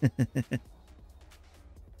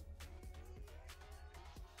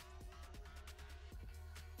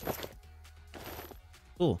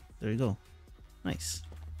 Cool, there you go. Nice.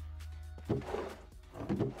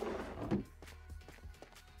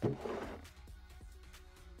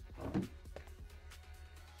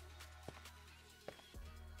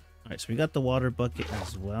 Alright, so we got the water bucket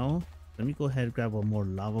as well. Let me go ahead and grab one more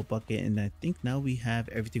lava bucket, and I think now we have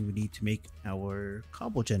everything we need to make our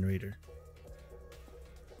cobble generator.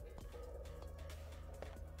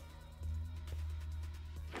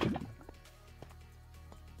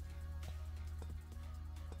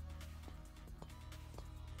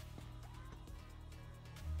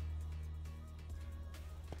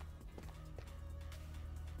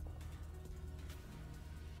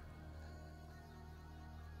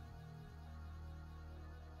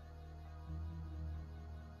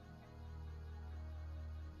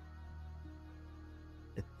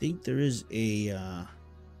 I think there is a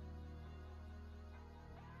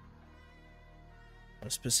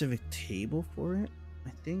specific table for it, I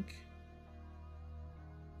think.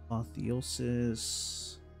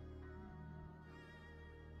 Apotheosis.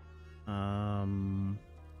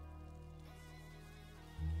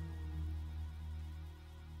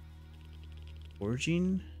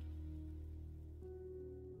 Forging.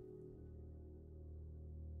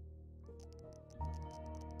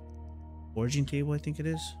 Forging table, I think it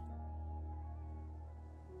is.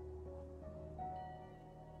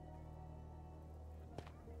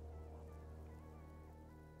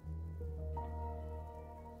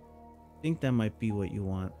 I think that might be what you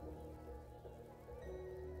want.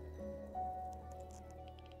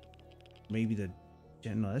 Maybe the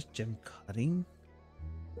gem, no, that's gem cutting.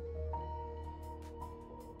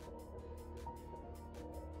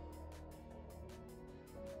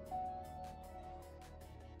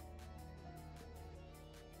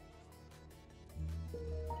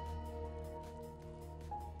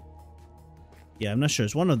 Yeah, I'm not sure.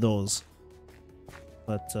 It's one of those,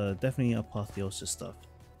 but definitely apotheosis stuff.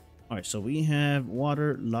 All right, so we have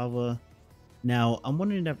water, lava. Now, I'm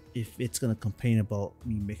wondering if it's going to complain about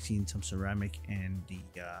me mixing some ceramic and the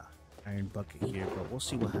iron bucket here, but we'll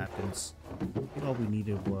see what happens. I think all we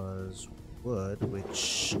needed was wood,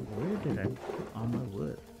 which, where did I put all my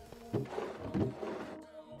wood?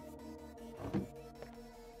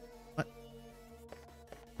 What?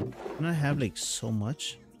 Can I have like so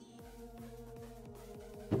much?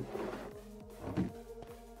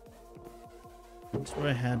 That's where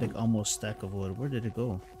I had like almost a stack of wood. Where did it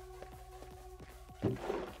go?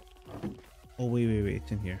 Oh, wait,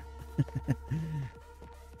 it's in here.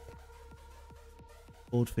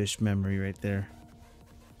 Goldfish memory right there.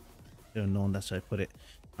 Should have known that's where I put it.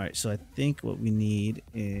 All right, so I think what we need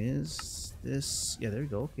is this. Yeah, there we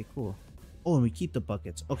go. Okay, cool. Oh, and we keep the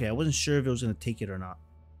buckets. Okay, I wasn't sure if it was gonna take it or not.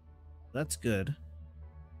 That's good.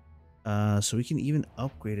 So we can even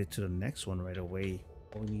upgrade it to the next one right away.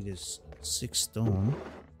 All we need is 6 stone.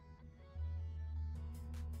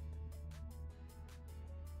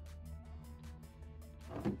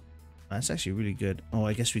 That's actually really good. Oh,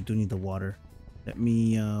 I guess we do need the water. Let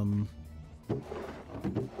me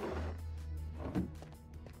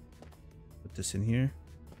put this in here.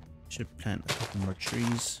 Should plant a couple more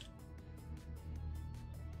trees.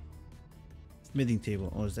 Smithing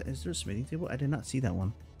table. Oh, is there a smithing table? I did not see that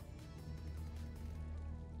one.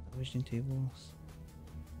 Wishing tables.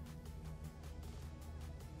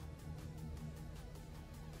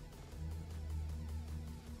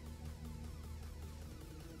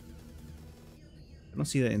 I don't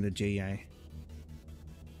see that in the JI.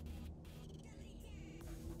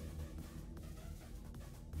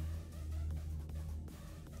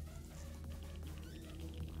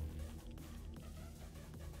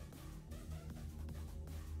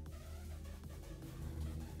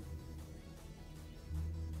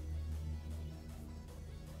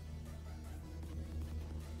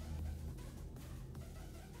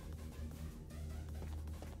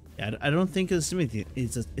 Yeah, I don't think it's a smithing.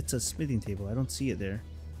 It's a smithing table. I don't see it there.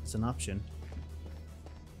 It's an option.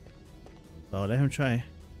 Oh, let him try.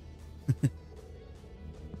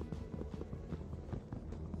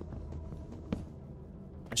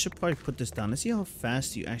 I should probably put this down. Let's see how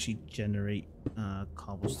fast you actually generate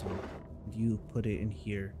cobblestone. You put it in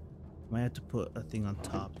here. Might have to put a thing on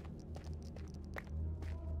top.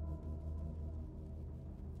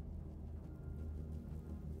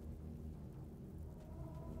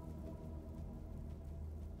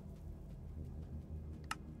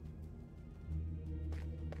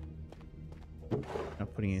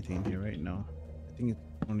 Not putting anything in here right now. I think it's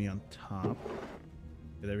only on top.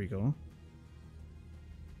 Okay, there we go.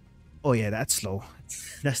 Oh yeah, that's slow.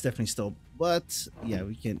 That's definitely slow. But yeah,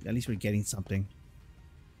 we can, at least we're getting something.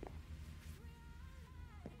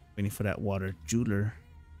 Waiting for that water jeweler.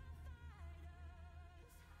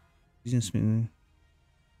 Using smithing.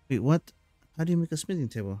 Wait, what? How do you make a smithing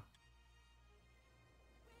table?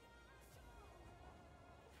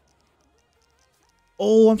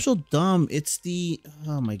 Oh, I'm so dumb. It's the,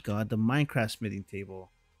 oh my god, the Minecraft smithing table.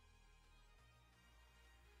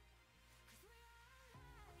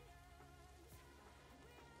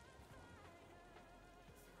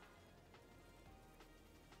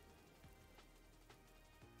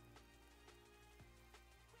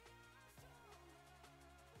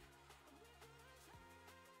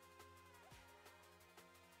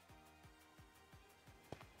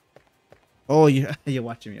 Oh, you're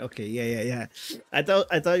watching me. Okay, yeah. I thought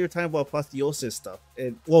you were talking about apotheosis stuff.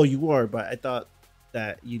 And well, you were, but I thought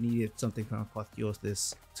that you needed something from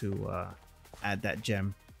apotheosis to add that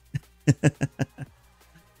gem.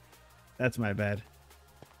 That's my bad.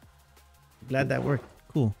 Glad that worked.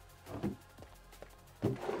 Cool.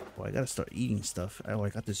 Oh, I gotta start eating stuff. Oh, I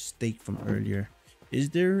got this steak from earlier. Is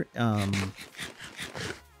there I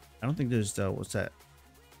don't think there's what's that?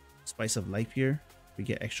 Spice of life here. We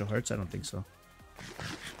get extra hearts? I don't think so.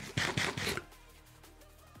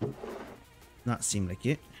 Not seem like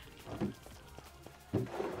it.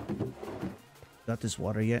 Got this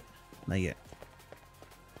water yet? Not yet.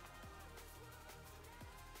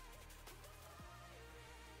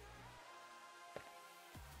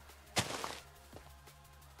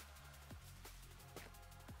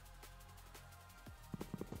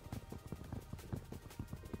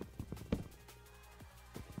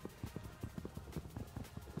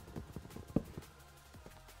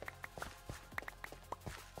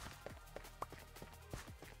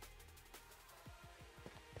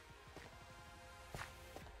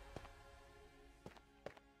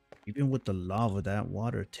 Even with the lava, that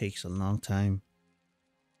water takes a long time.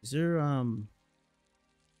 Is there look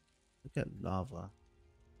at lava.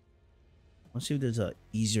 Let's see if there's a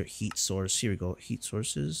easier heat source. Here we go. Heat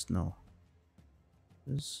sources? No.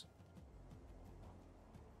 This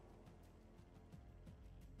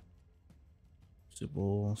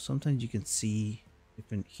crucible. Sometimes you can see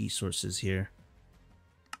different heat sources here.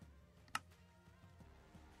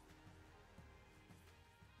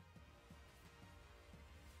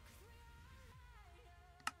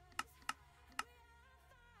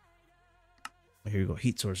 Here we go.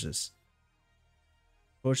 Heat sources.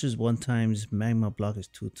 Torch is 1 times. Magma block is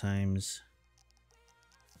 2 times.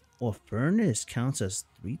 Oh, furnace counts as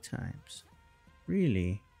 3 times.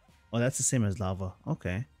 Really? Oh, that's the same as lava.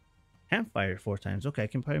 Okay. Campfire 4 times. Okay, I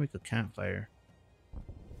can probably make a campfire.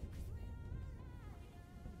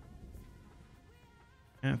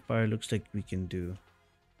 Campfire looks like we can do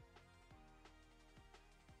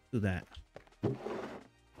that.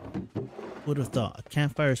 Would have thought a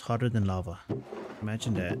campfire is hotter than lava.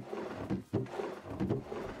 Imagine that.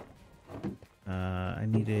 I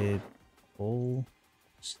needed coal,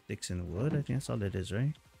 sticks, and wood. I think that's all it is,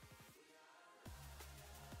 right?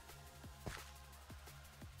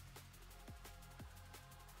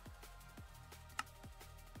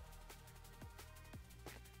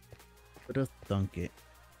 Would have thunk it.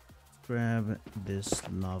 Grab this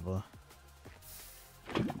lava.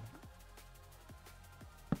 Put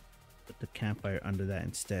the campfire under that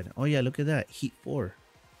instead. Oh yeah, look at that. Heat 4.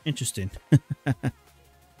 Interesting. Well,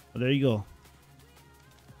 there you go.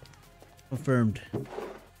 Confirmed.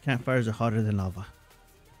 Campfires are hotter than lava.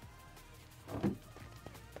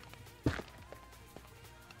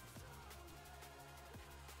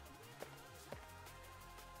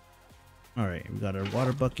 Alright, we got our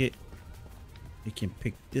water bucket. We can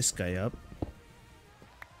pick this guy up.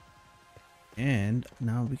 And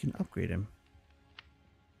now we can upgrade him.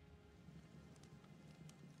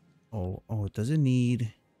 Oh, does it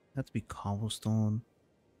need... Have to be cobblestone.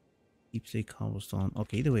 Keepsake cobblestone.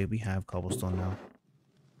 Okay, either way, we have cobblestone now.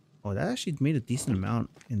 Oh, that actually made a decent amount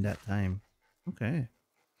in that time. Okay.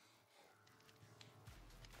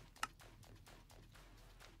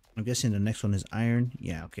 I'm guessing the next one is iron.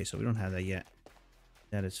 Yeah, okay, so we don't have that yet.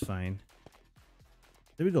 That is fine.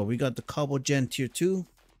 There we go. We got the cobble gen tier 2.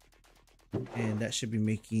 And that should be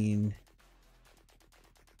making...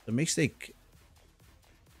 It makes like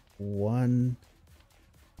 1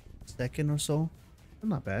 second or so.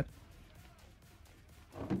 Not bad.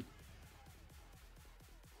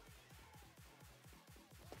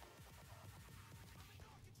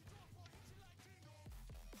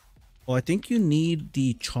 Oh, I think you need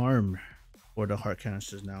the charm for the heart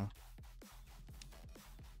canisters now.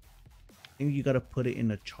 I think you gotta put it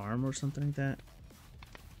in a charm or something like that.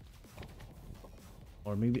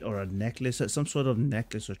 Or maybe, or a necklace, some sort of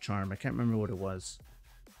necklace or charm. I can't remember what it was.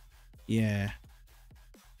 Yeah.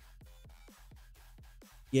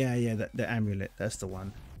 Yeah, the amulet. That's the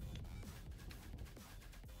one.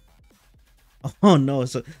 Oh no,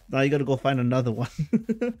 so now you gotta go find another one.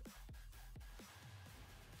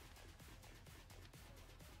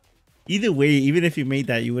 Either way, even if you made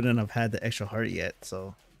that, you wouldn't have had the extra heart yet,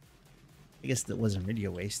 so I guess that wasn't really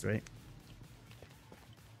a waste, right?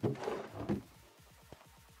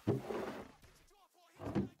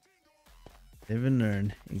 Live and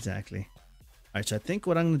learn, exactly. Alright, so I think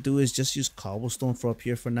what I'm gonna do is just use cobblestone for up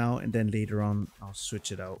here for now, and then later on I'll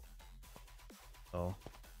switch it out. So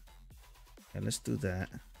yeah, let's do that.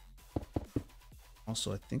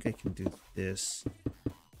 Also, I think I can do this.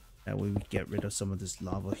 That way we get rid of some of this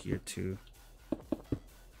lava here too.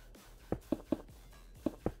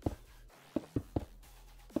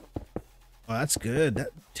 Oh, that's good. That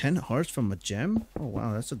 10 hearts from a gem? Oh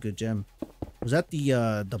wow, that's a good gem. Was that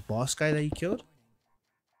the boss guy that you killed?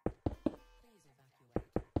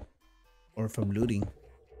 Or from looting?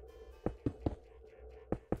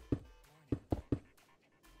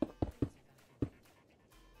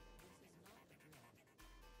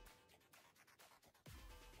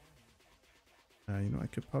 You know, I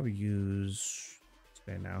could probably use this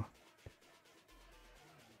guy now.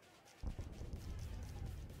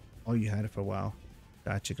 Oh, you had it for a while.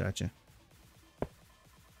 Gotcha. Give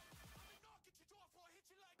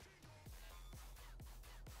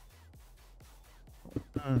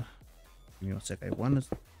me 1 sec. I want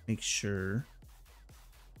to make sure.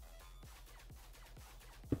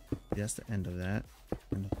 That's the end of that.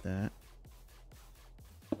 End of that.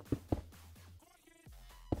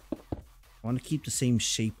 I want to keep the same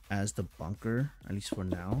shape as the bunker, at least for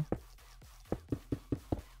now.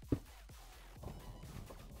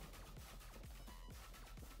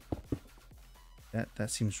 That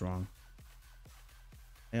seems wrong.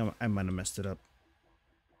 I might have messed it up.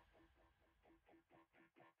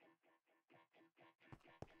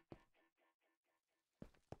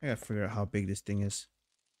 I gotta figure out how big this thing is.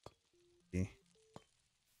 See.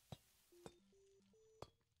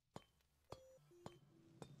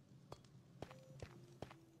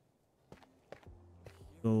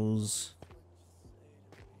 Goes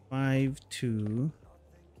 5, 2,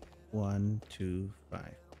 1, 2,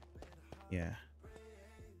 5. Yeah.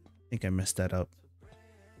 I think I messed that up.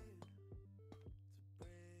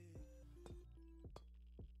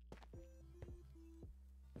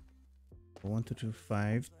 One, two, two,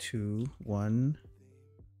 5, 2, 1.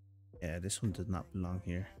 Yeah, this one does not belong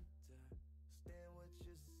here.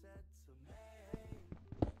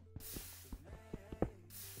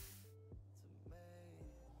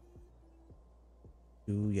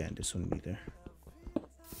 Two, yeah, and this one neither.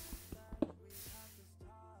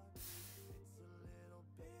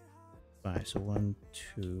 Alright, so 1,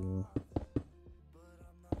 2,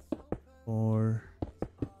 4,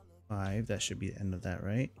 5. That should be the end of that,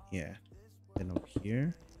 right? Yeah. Then over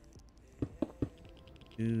here,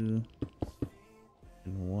 2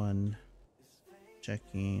 and 1.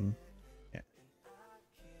 Checking. Yeah.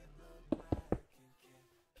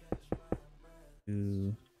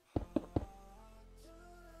 2.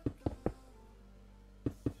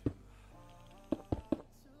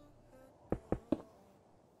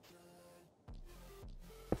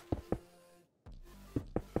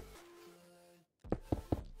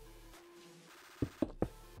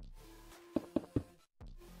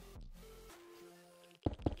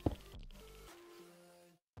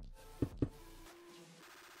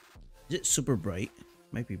 Is it super bright?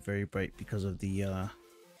 Might be very bright because of the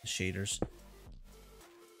shaders.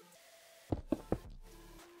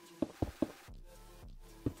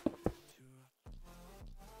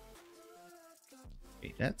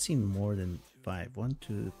 Wait, that seemed more than 5. 1,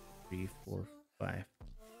 2, 3, 4, 5.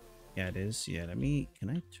 Yeah, it is. Yeah, let me. Can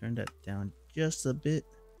I turn that down just a bit?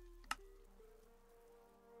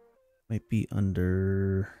 Might be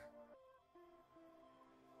under.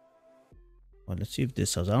 Well, let's see if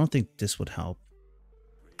this helps. I don't think this would help.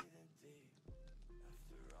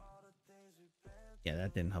 Yeah,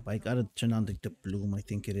 that didn't help. I gotta turn on the bloom, I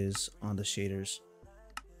think it is, on the shaders.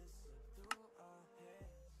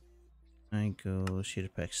 I go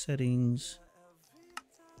shader pack settings,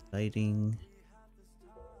 lighting,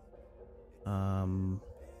 world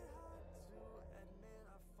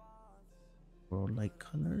light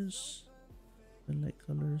colors, red light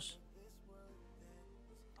colors,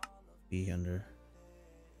 be under.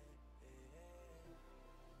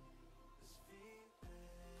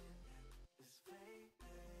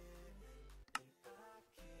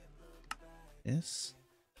 This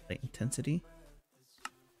light intensity.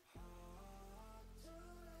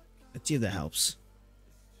 Let's see if that helps.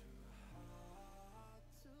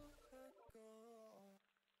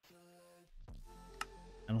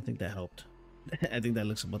 I don't think that helped. I think that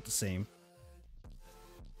looks about the same.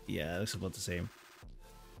 Yeah, it looks about the same.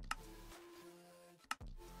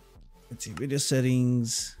 Let's see, video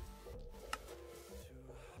settings.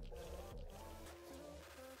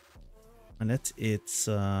 And that's its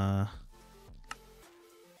light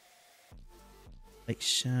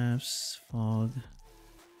shafts, fog.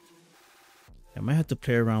 I might have to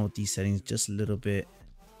play around with these settings just a little bit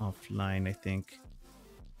offline, I think.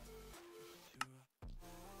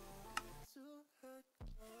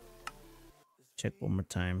 Check one more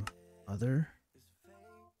time. Other.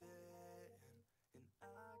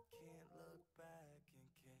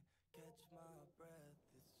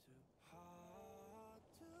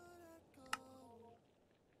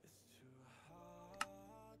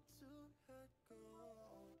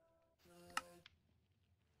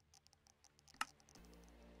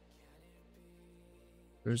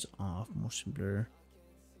 Blur's off, motion blur.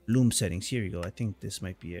 Bloom settings. Here we go. I think this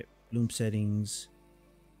might be it. Bloom settings.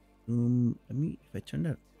 Bloom. Let me, if I turn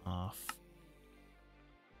that off.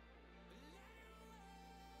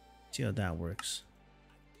 See how that works.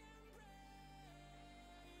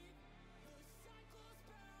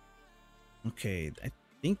 Okay, I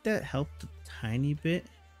think that helped a tiny bit.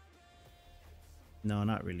 No,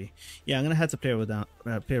 not really. Yeah, I'm gonna have to play with that,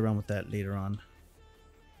 play around with that later on.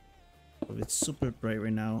 If it's super bright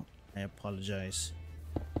right now, I apologize.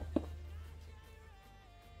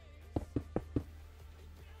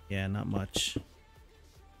 Yeah, not much.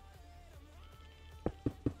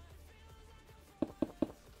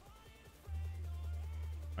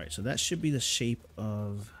 Alright, so that should be the shape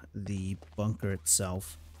of the bunker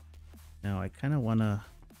itself. Now I kind of want to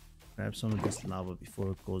grab some of this lava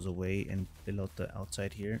before it goes away and fill out the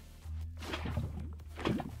outside here.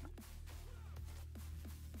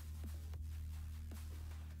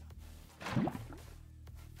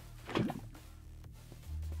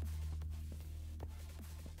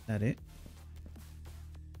 That it?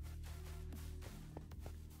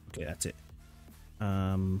 Okay, that's it.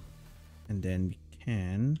 And then we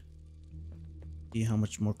can see how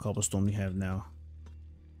much more cobblestone we have now.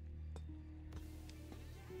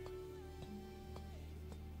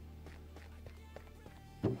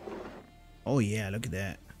 Oh yeah, look at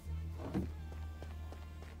that.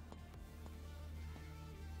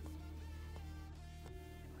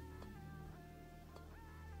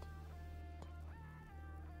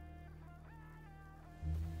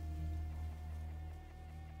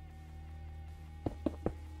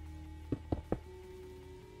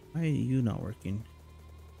 Why are you not working?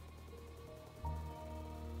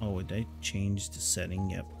 Oh, did I change the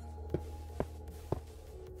setting? Yep.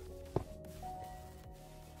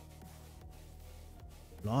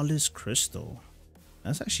 Flawless crystal.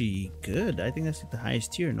 That's actually good. I think that's like the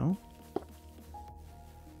highest tier, no?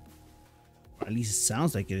 Or at least it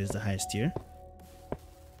sounds like it is the highest tier.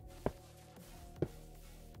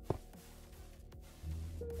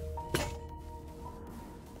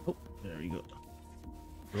 Oh, there you go.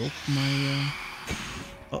 Broke my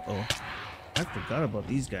uh-oh. I forgot about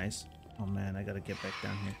these guys. Oh man, I gotta get back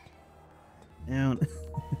down here. Down.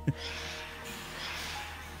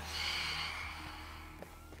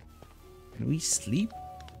 Can we sleep?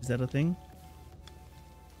 Is that a thing?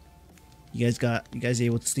 You guys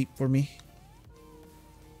able to sleep for me?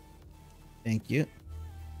 Thank you.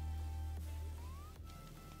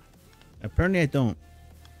 Apparently I don't.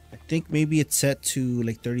 I think maybe it's set to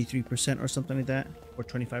like 33% or something like that, or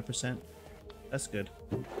 25%. That's good.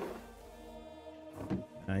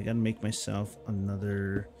 I gotta make myself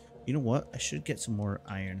another. You know what? I should get some more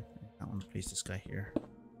iron. I want to place this guy here.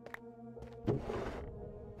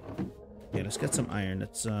 Yeah, let's get some iron.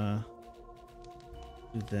 Let's do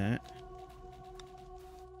that.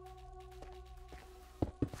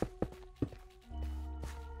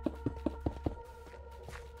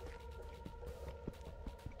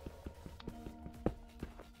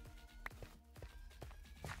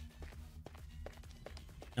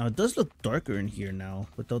 Now it does look darker in here now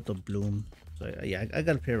without the bloom. So yeah, I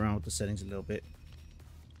gotta play around with the settings a little bit.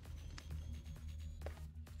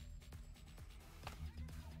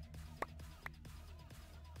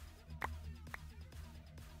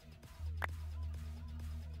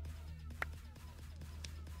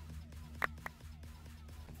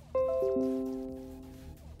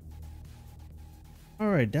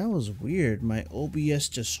 Alright, that was weird. My OBS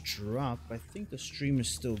just dropped. I think the stream is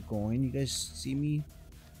still going. You guys see me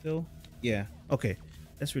still? Yeah. Okay.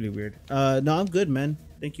 That's really weird. No, I'm good, man.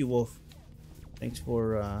 Thank you, Wolf. Thanks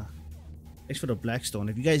for the Blackstone.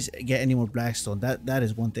 If you guys get any more Blackstone, that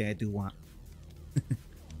is one thing I do want.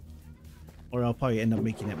 Or I'll probably end up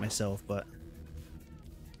making it myself, but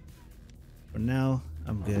for now,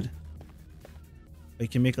 I'm good. I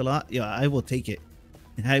can make a lot? Yeah, I will take it.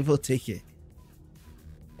 I will take it.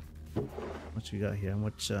 What we got here? How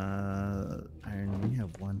much iron? We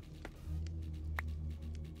have one.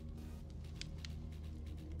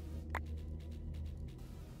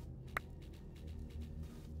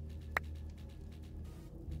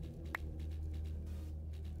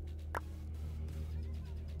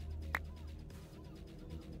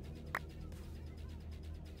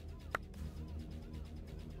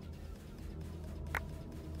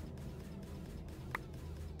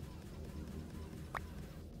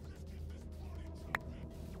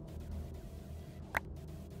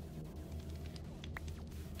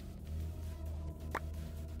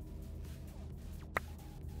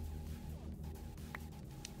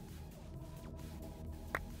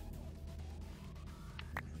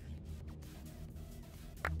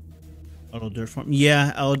 Auto dirt farm.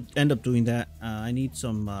 Yeah, I'll end up doing that. I need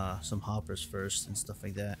some hoppers first and stuff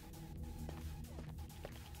like that.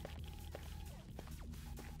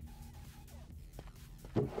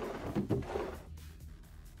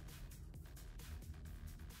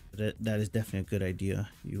 That is definitely a good idea.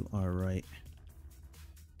 You are right.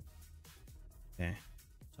 Okay,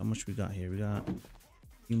 so how much we got here? We got a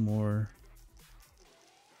few more.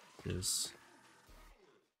 This.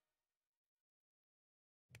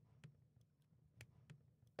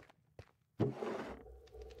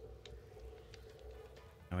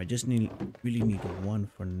 Now I just really need one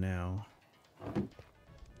for now.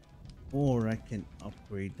 Or I can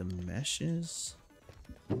upgrade the meshes.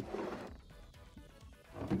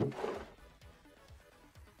 Can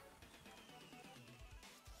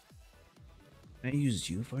I use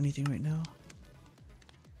you for anything right now?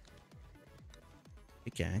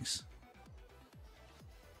 Pickaxe.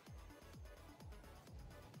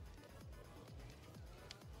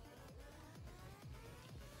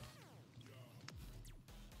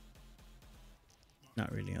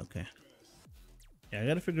 Not really, okay. Yeah, I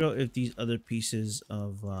gotta figure out if these other pieces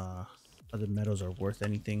of other metals are worth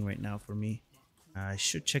anything right now for me. I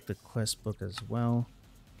should check the quest book as well.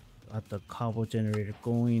 Got the cobble generator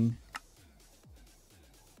going.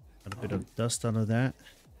 Got a bit of dust out of that.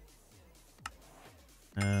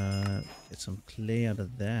 Get some clay out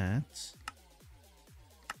of that.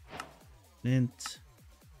 Flint.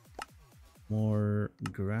 More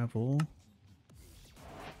gravel.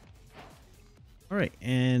 Alright,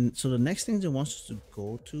 and so the next thing it wants us to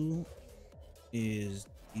go to is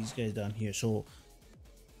these guys down here. So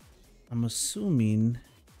I'm assuming,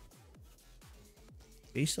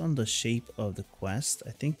 based on the shape of the quest,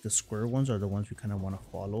 I think the square ones are the ones we kind of want to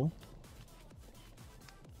follow.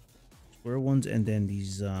 Square ones, and then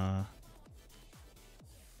these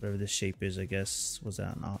Whatever this shape is, I guess. Was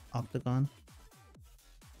that an octagon?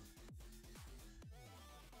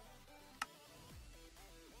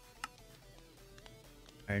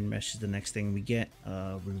 Iron mesh is the next thing we get.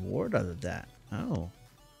 Reward out of that. Oh.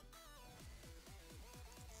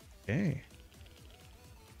 Okay.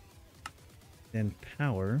 Then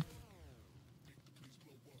power.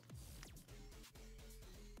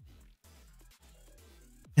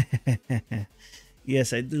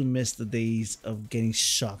 Yes, I do miss the days of getting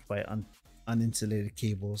shocked by uninsulated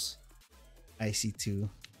cables. IC2.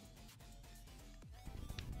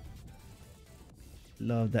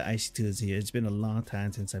 Love that IC2 is here. It's been a long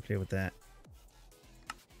time since I played with that.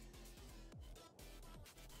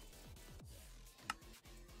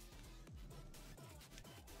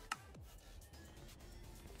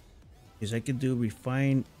 Because I could do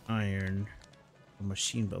refined iron or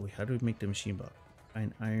machine belt. Wait, how do we make the machine belt?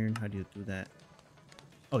 Refined iron, how do you do that?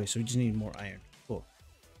 Okay, so we just need more iron. Cool.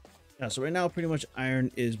 Yeah, so right now pretty much iron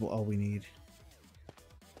is all we need.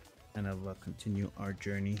 Kind of continue our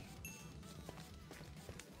journey.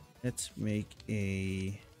 Let's make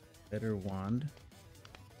a better wand.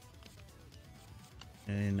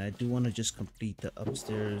 And I do want to just complete the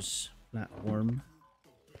upstairs platform.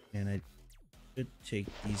 And I should take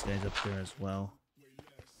these guys up there as well.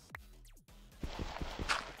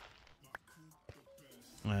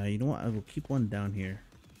 You know what? I will keep one down here.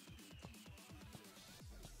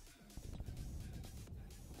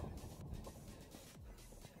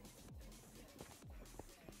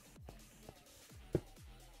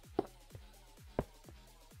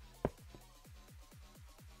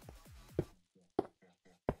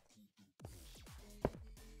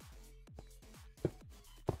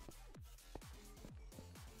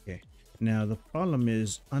 Okay. Now the problem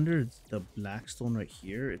is under the black stone right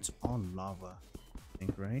here, it's all lava. I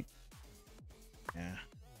think, right? Yeah.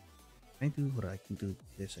 I do what I can do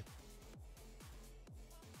this.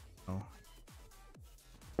 Oh.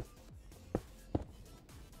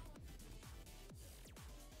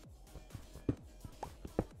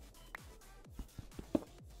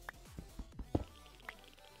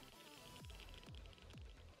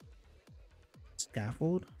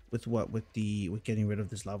 Scaffold with what? With getting rid of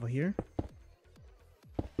this lava here?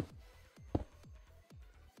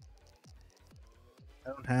 I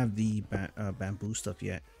don't have the bamboo stuff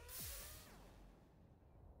yet.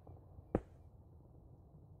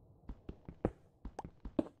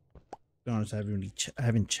 To be honest, I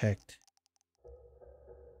haven't checked.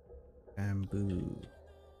 Bamboo.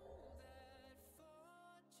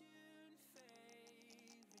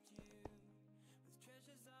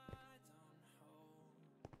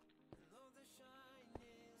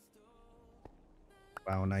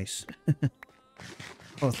 Wow, nice.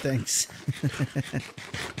 Oh, thanks.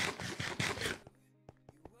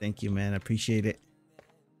 Thank you, man. I appreciate it.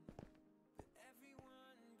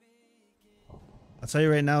 I'll tell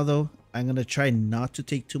you right now, though, I'm going to try not to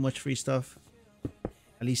take too much free stuff.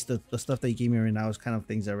 At least the stuff that you gave me right now is kind of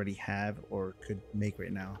things I already have or could make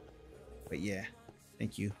right now. But yeah,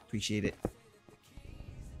 thank you. Appreciate it.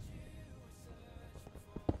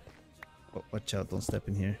 Oh, watch out. Don't step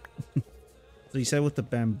in here. So you said with the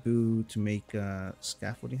bamboo to make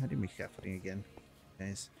scaffolding. How do you make scaffolding again,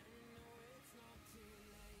 guys?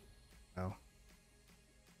 Oh.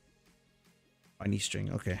 I need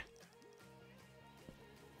string. Okay.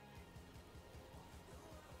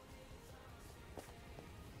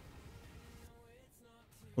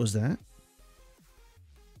 What was that?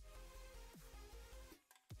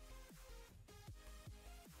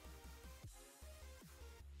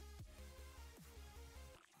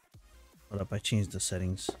 Hold up, I changed the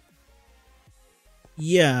settings.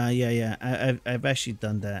 Yeah. I've actually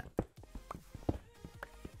done that.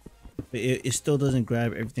 But it still doesn't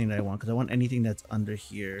grab everything that I want, because I want anything that's under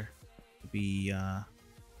here to be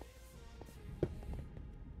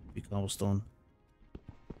cobblestone.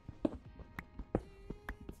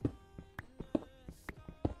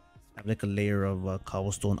 Have like a layer of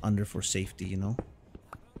cobblestone under for safety, you know?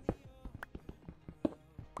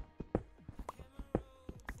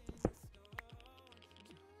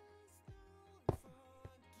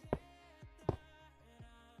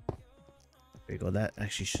 There you go. That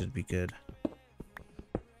actually should be good.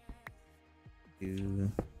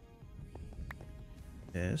 Do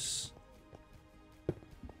this.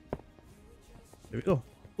 There we go.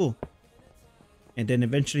 Cool. And then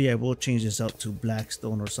eventually I will change this out to black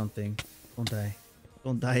stone or something. Don't die.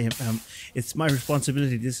 Don't die. It's my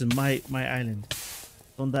responsibility. This is my island.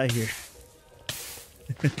 Don't die here.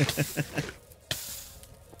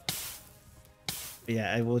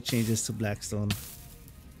 Yeah, I will change this to black stone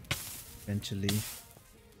eventually.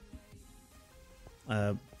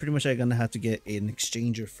 Pretty much I'm gonna have to get an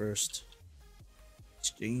exchanger first.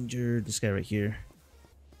 Exchanger, this guy right here.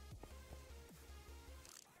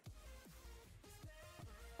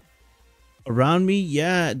 Around me,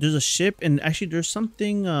 yeah, there's a ship, and actually there's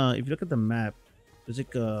something, if you look at the map, there's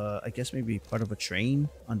like I guess maybe part of a train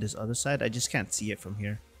on this other side. I just can't see it from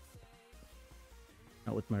here.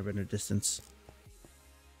 Not with my render distance.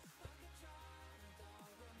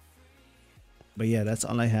 But yeah, that's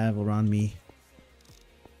all I have around me.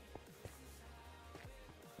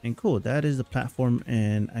 And cool, that is the platform,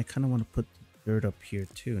 and I kind of want to put the dirt up here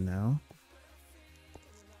too now.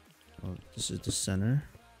 Oh, this is the center.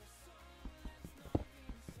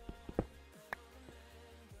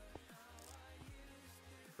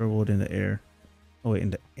 Wood in the air. Oh wait, in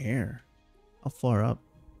the air? How far up?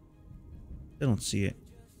 I don't see it.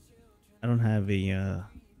 I don't have a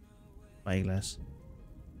spyglass.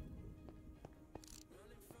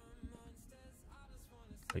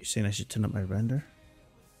 Are you saying I should turn up my render?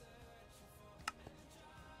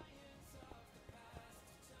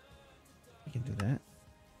 I can do that.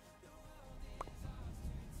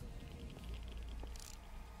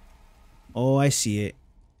 Oh, I see it.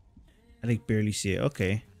 I like barely see it.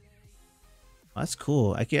 Okay. That's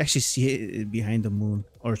cool. I can actually see it behind the moon.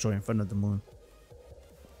 Or sorry, in front of the moon.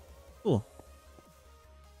 Cool.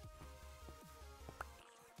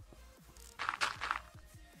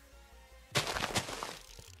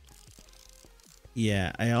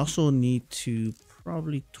 Yeah, I also need to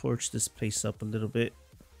probably torch this place up a little bit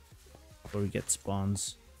before we get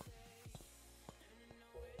spawns.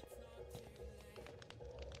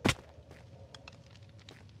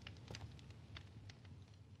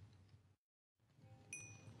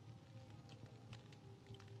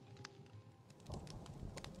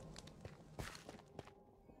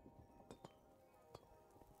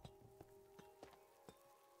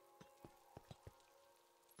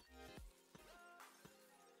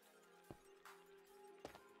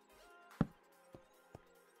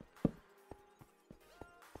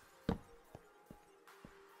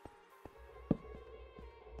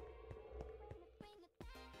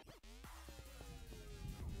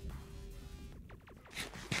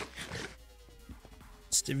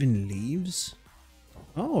 Steven leaves?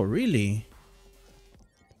 Oh, really?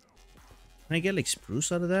 Can I get like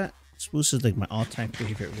spruce out of that? Spruce is like my all-time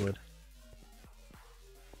favorite wood.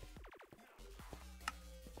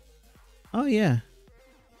 Oh, yeah.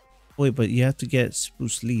 Wait, but you have to get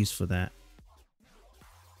spruce leaves for that.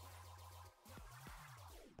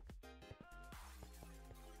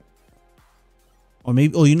 Or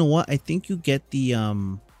maybe, oh, you know what? I think you get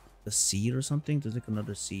the seed or something. There's like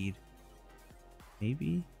another seed.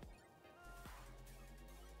 Maybe.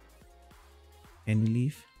 Any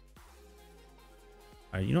leaf.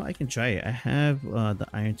 Alright, you know, I can try it. I have the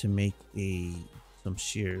iron to make some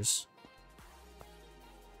shears.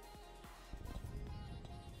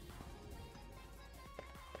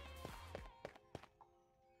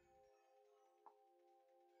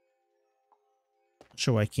 Not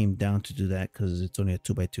sure why I came down to do that, because it's only a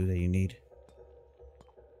 2x2 that you need.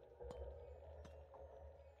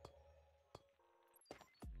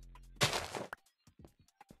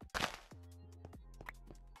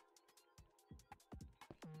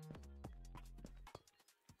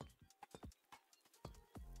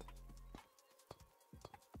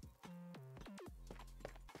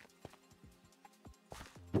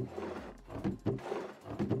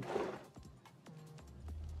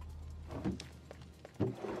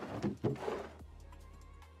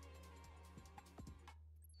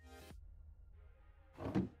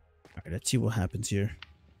 Alright, let's see what happens here.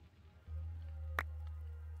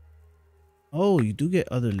 Oh, you do get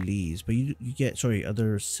other leaves, but you get, sorry,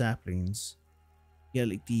 other saplings. Yeah,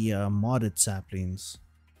 like the modded saplings.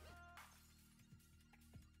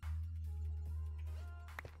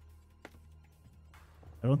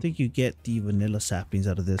 I don't think you get the vanilla saplings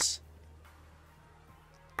out of this.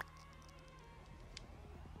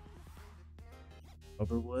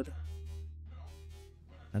 Rubber wood.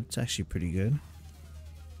 That's actually pretty good.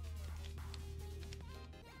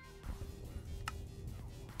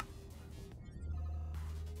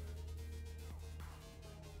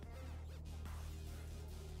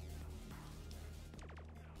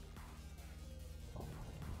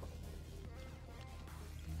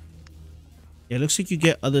 Yeah, it looks like you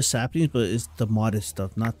get other saplings, but it's the modded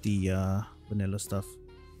stuff, not the vanilla stuff.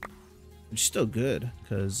 Which is still good,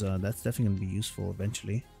 because that's definitely going to be useful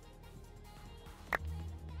eventually.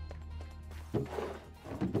 Do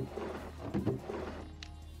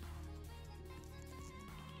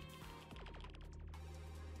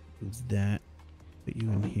that. Put you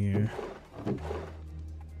in here.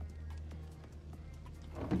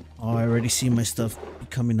 already see my stuff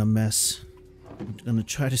becoming a mess. I'm gonna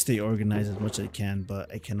try to stay organized as much as I can,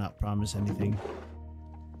 but I cannot promise anything.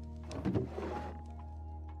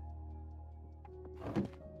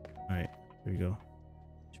 Alright, here we go.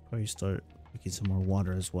 Should probably start making some more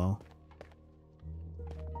water as well.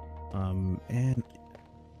 And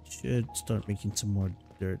should start making some more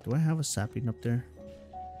dirt. Do I have a sapling up there?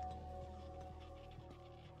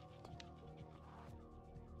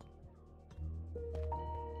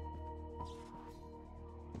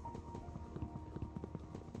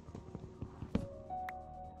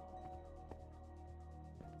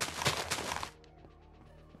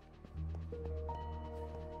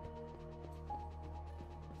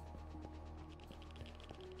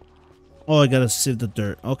 Oh, I gotta sieve the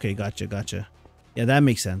dirt. Okay, gotcha. Yeah, that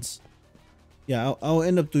makes sense. Yeah, I'll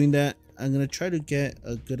end up doing that. I'm gonna try to get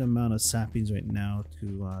a good amount of saplings right now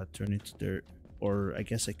to turn into dirt. Or I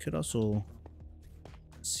guess I could also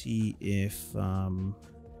see if the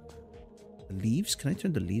leaves. Can I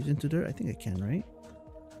turn the leaves into dirt? I think I can, right?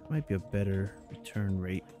 Might be a better return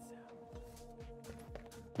rate.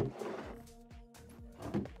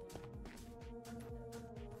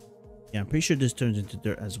 Yeah, I'm pretty sure this turns into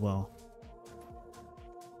dirt as well.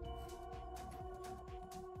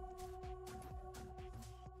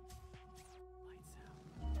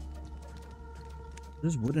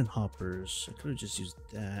 There's wooden hoppers. I could have just used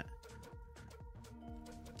that.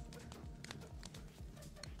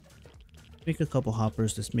 Make a couple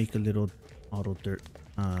hoppers. Let's make a little auto dirt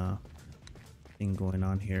thing going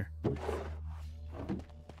on here.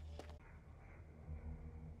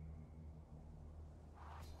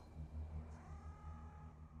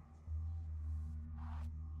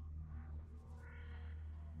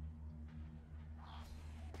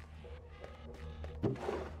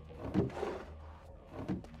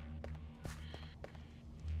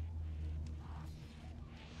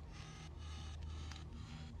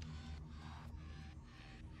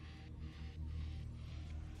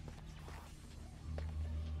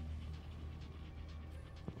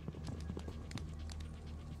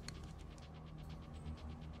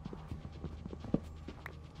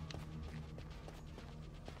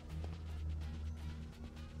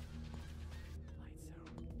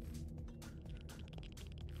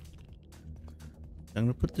 I'm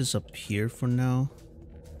gonna put this up here for now.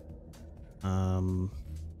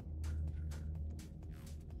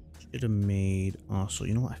 Should have made also,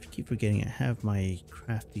 you know what, I keep forgetting I have my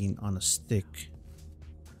crafting on a stick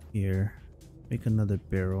here. Make another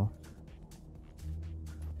barrel.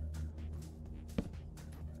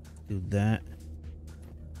 Do that.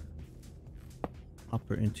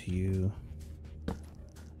 Hopper into you.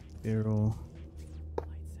 Barrel.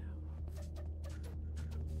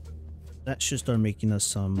 That should start making us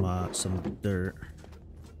some dirt.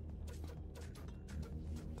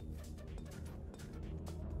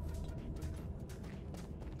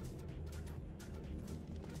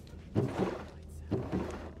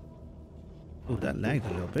 Oh, that lagged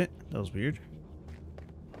a little bit. That was weird.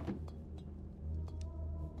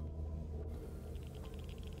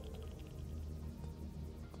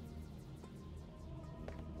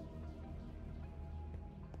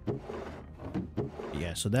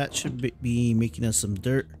 Yeah, so that should be making us some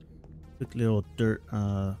dirt. Quick little dirt,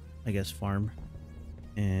 I guess, farm.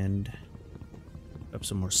 And up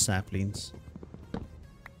some more saplings.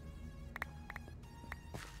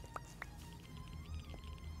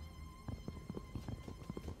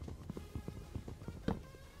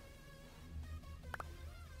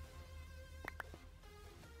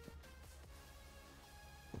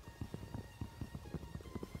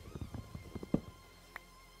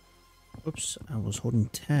 Oops, I was holding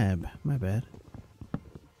tab. My bad.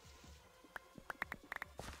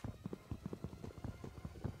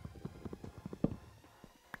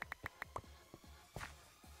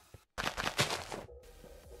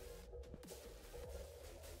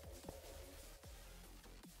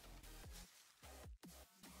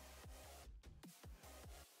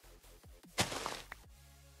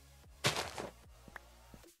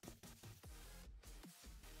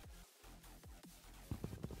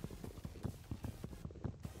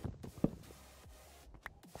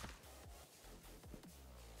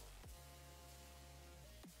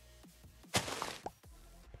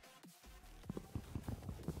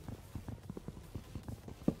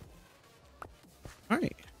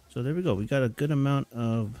 Alright, so there we go. We got a good amount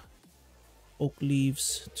of oak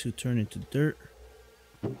leaves to turn into dirt.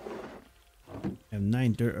 I have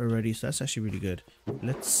 9 dirt already, so that's actually really good.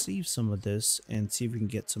 Let's save some of this and see if we can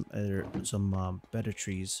get some better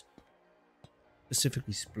trees,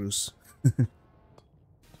 specifically spruce.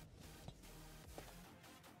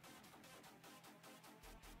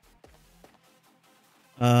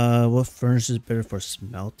 What furnace is better for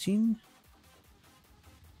smelting?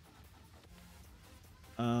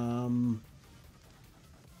 Um,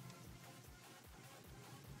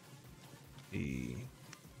 the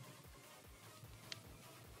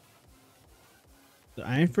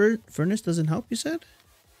iron furnace doesn't help, you said?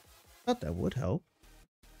 Thought that would help.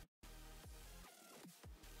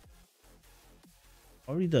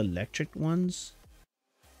 Probably the electric ones.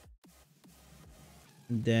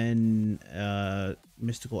 And then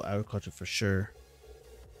mystical agriculture for sure.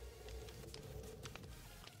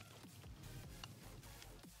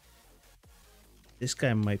 This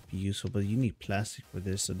guy might be useful, but you need plastic for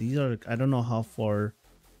this. So these are, I don't know how far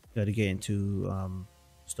you gotta get into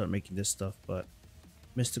start making this stuff, but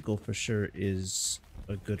mystical for sure is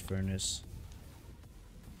a good furnace.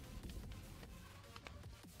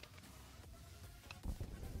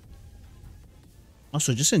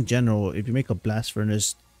 Also, just in general, if you make a blast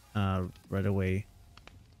furnace right away,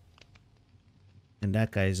 and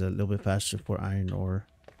that guy is a little bit faster for iron ore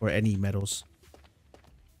or any metals.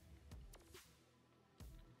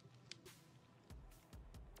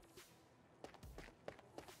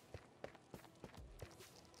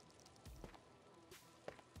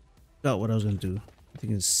 Got what I was gonna do. I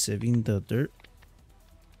think it's sieving the dirt.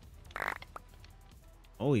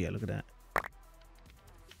 Oh yeah, look at that.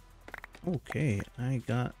 Okay, I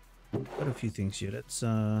got quite a few things here. Let's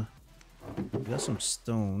we got some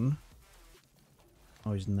stone.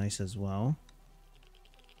 Always nice as well.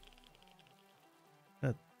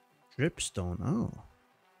 Got dripstone. Oh,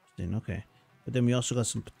 interesting. Okay, but then we also got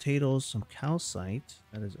some potatoes, some calcite.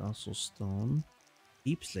 That is also stone.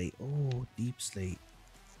 Deep slate. Oh, deep slate.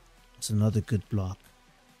 That's another good block.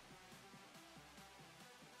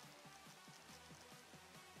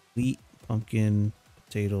 Wheat, pumpkin,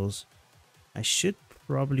 potatoes. I should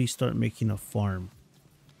probably start making a farm.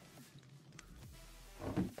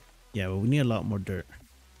 Yeah, but we need a lot more dirt.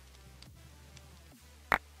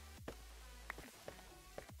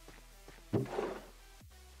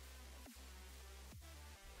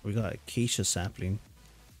 We got acacia sapling.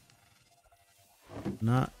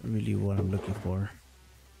 Not really what I'm looking for.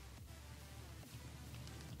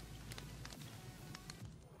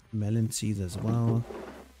 Melon seeds as well.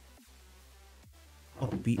 Oh,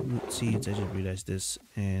 beetroot seeds. I just realized this.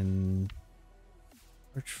 And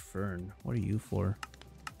birch fern. What are you for?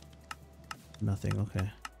 Nothing. Okay.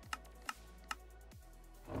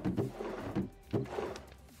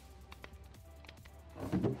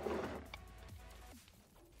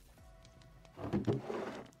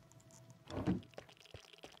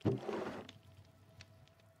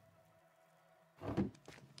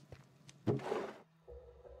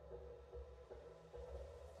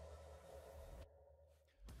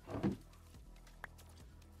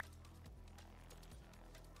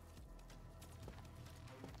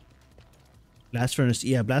 Blast furnace.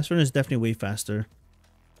 Yeah, blast furnace is definitely way faster.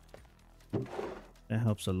 That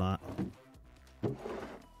helps a lot.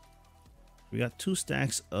 We got 2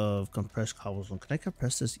 stacks of compressed cobblestone. Can I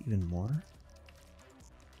compress this even more?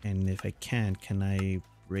 And if I can I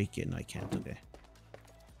break it? No, I can't. Okay.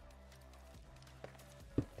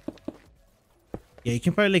 Yeah, you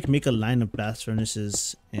can probably like make a line of blast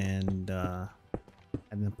furnaces and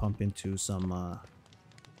then pump into some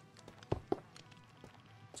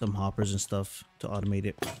hoppers and stuff to automate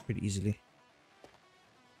it pretty easily.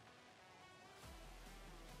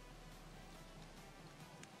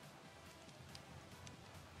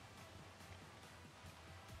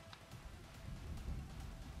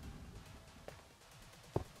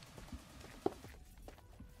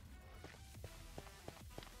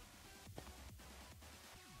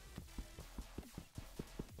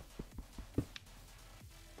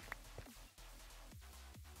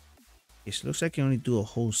 Okay, so it looks like you only do a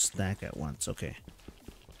whole stack at once. Okay.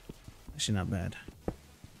 Actually not bad.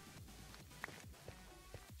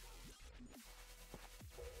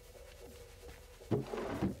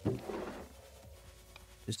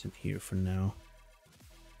 Just in here for now.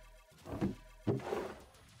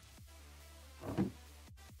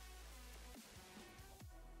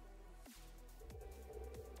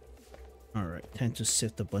 Alright, time to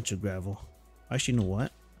sift a bunch of gravel. Actually, you know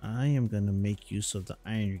what? I am gonna make use of the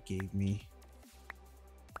iron you gave me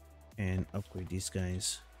and upgrade these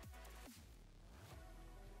guys.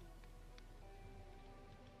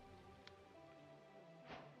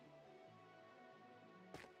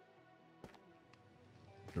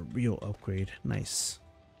 The real upgrade. Nice.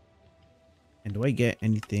 And do I get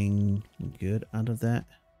anything good out of that?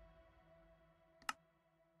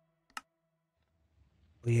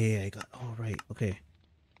 Oh yeah, I got. Oh right, okay.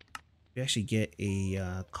 We actually get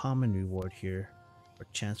a common reward here, or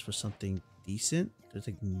chance for something decent. There's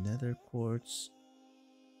like nether quartz.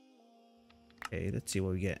 Okay, let's see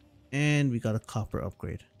what we get. And we got a copper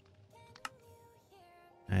upgrade.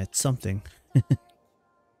 It's something.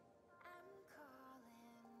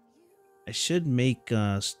 I should make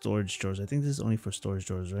storage drawers. I think this is only for storage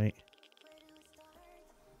drawers, right?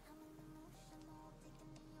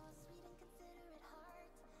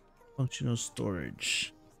 Functional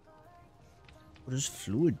storage. What is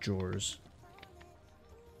fluid drawers?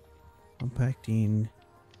 Compacting.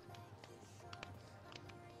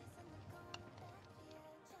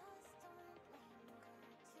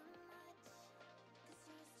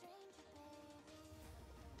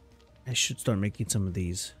 I should start making some of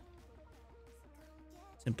these.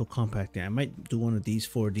 Simple compacting. I might do one of these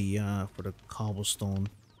for the cobblestone.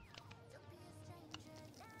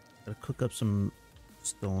 Gotta cook up some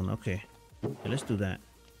stone. Okay, let's do that.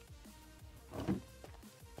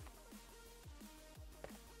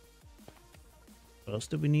 What else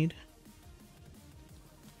do we need?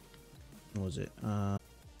 What was it?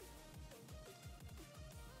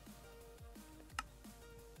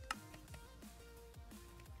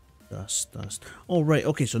 Dust. Oh, right.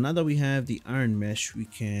 Okay, so now that we have the iron mesh, we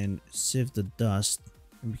can sieve the dust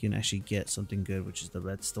and we can actually get something good, which is the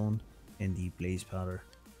redstone and the blaze powder.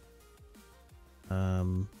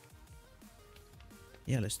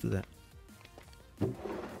 Yeah, let's do that.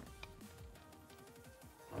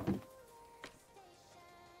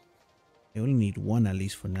 I only need one at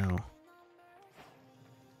least for now.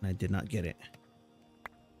 And I did not get it.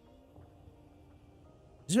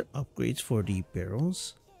 Is there upgrades for the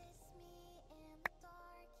barrels?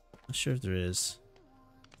 Not sure if there is.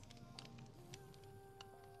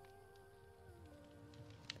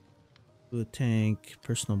 Food tank,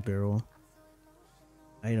 personal barrel,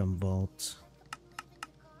 item vault.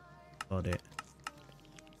 Got it.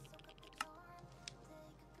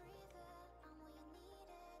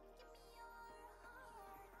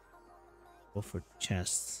 Go for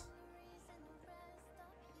chests.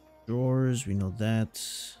 Drawers, we know that.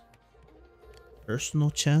 Personal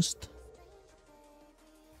chest.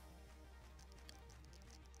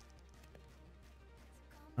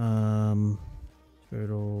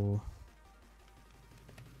 Turtle.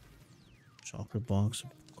 Chocolate box,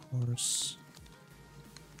 of course.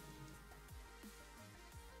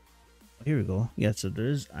 Oh, here we go. Yeah, so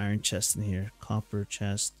there's iron chest in here. Copper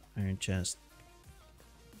chest, iron chest.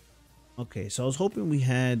 Okay, so I was hoping we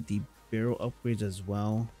had the barrel upgrades as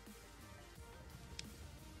well.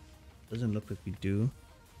 Doesn't look like we do.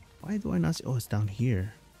 Why do I not see? Oh, it's down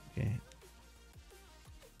here. Okay.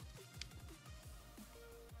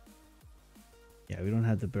 Yeah, we don't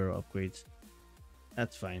have the barrel upgrades.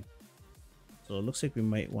 That's fine. So it looks like we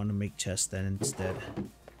might want to make chests then instead.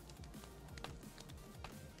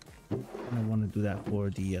 I want to do that for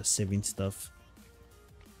the sieving stuff.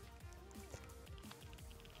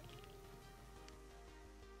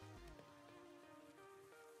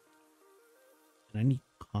 And I need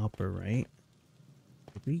copper, right?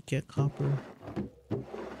 Did we get copper?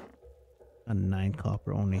 9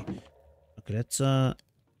 copper only. Okay,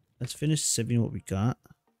 let's finish sieving what we got.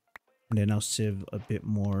 And then I'll sieve a bit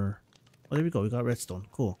more. Oh, there we go. We got redstone.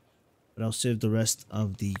 Cool. But I'll sieve the rest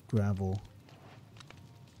of the gravel.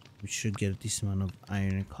 We should get a decent amount of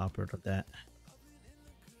iron and copper out of that.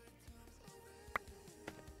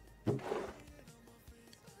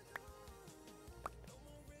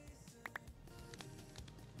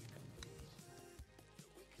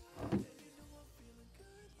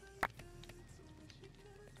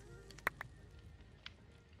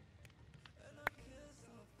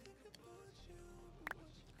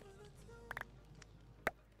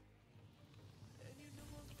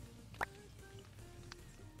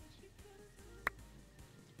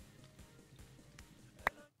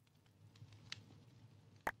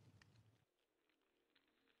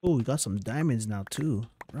 Oh, we got some diamonds now too.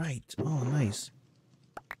 Right. Oh, nice.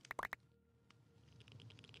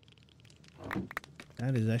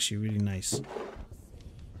 That is actually really nice.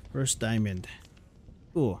 First diamond.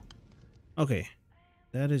 Cool. Okay.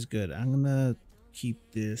 That is good. I'm gonna keep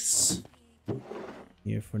this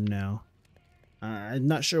here for now. I'm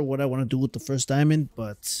not sure what I want to do with the first diamond,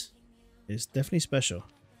 but it's definitely special.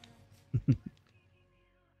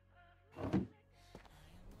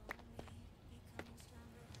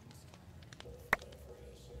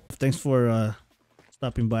 Thanks for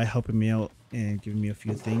stopping by, helping me out, and giving me a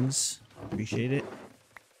few things. Appreciate it.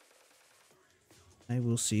 I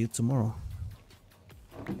will see you tomorrow.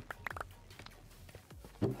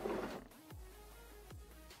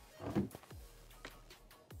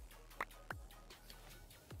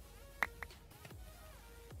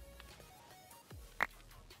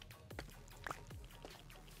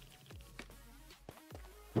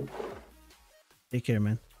 Take care,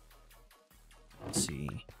 man. Let's see.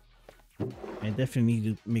 I definitely need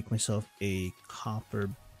to make myself a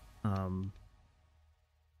um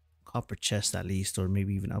copper chest at least, or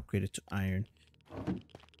maybe even upgrade it to iron.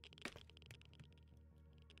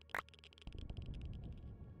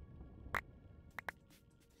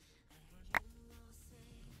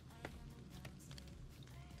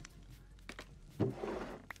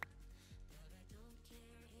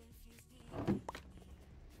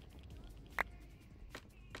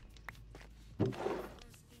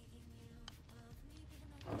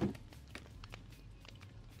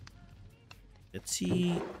 Let's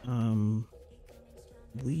see.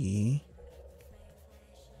 We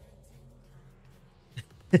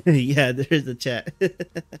yeah, there's the chat.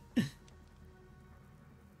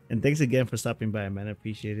 And thanks again for stopping by, man. I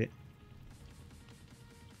appreciate it.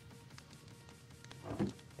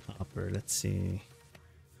 Copper, let's see.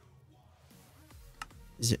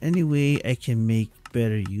 Is there any way I can make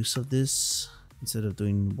better use of this instead of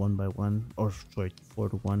doing 1 by 1, or sorry, 4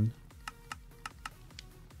 to 1?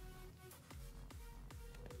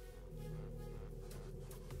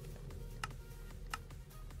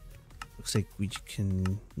 Looks like we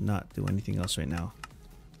can not do anything else right now.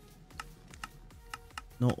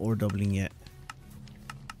 No ore doubling yet.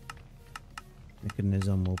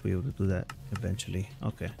 Mechanism will be able to do that eventually.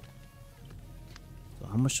 Okay. So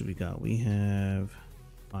how much do we got? We have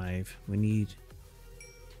 5. We need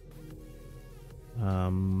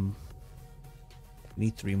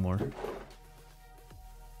 3 more.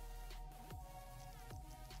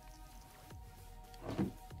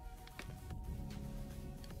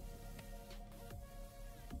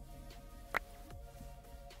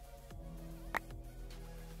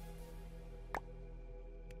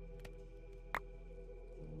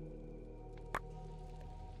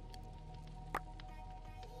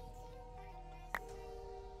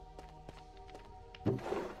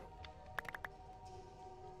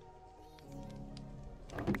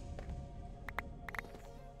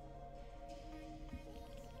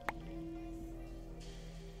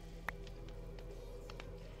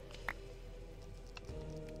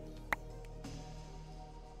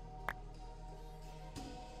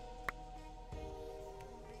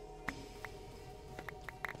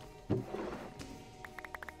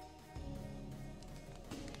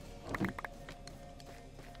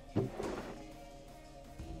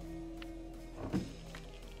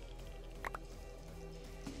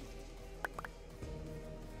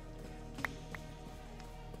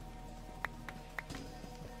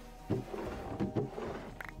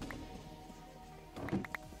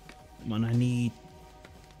 Come on, I need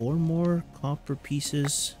 4 more copper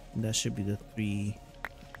pieces. And that should be the 3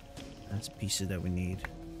 last pieces that we need.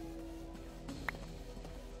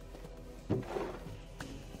 Oh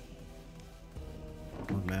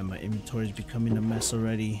man, my inventory is becoming a mess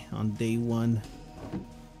already on day 1.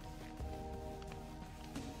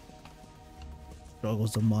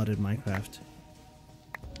 Struggles of modded Minecraft.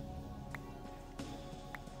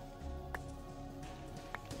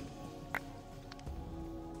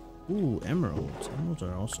 Ooh, emeralds. Emeralds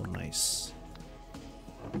are also nice.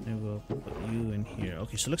 And we'll put you in here.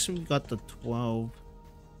 Okay, so looks like we got the 12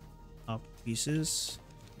 top pieces.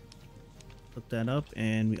 Put that up,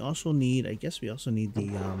 and we also need, I guess we also need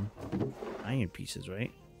the iron pieces,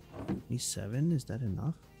 right? Need 7. Is that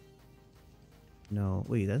enough? No,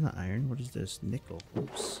 wait, that's not iron. What is this? Nickel.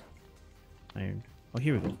 Oops. Iron. Oh,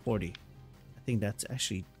 here we go. 40. I think that's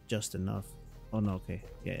actually just enough. Oh no, okay.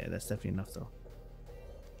 Yeah, that's definitely enough though.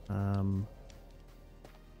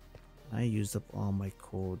 I used up all my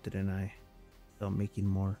coal, didn't I? Without making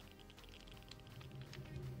more.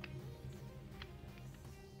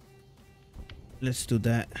 Let's do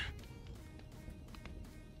that.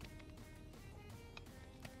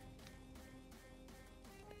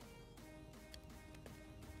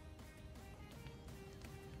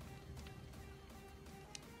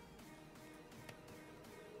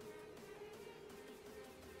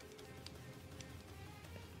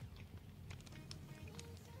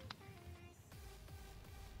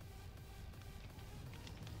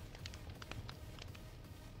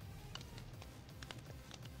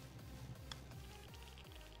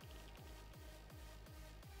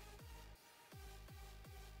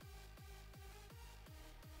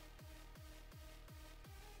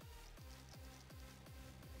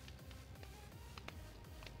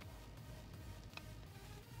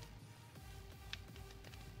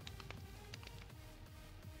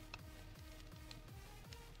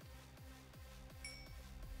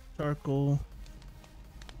 Charcoal.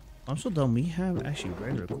 I'm so dumb. We have actually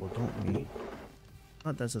regular coal, don't we?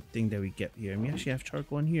 Not that's a thing that we get here. And we actually have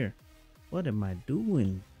charcoal in here. What am I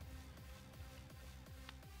doing?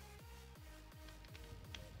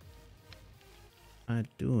 not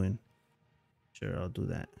doing? Sure, I'll do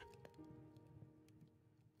that.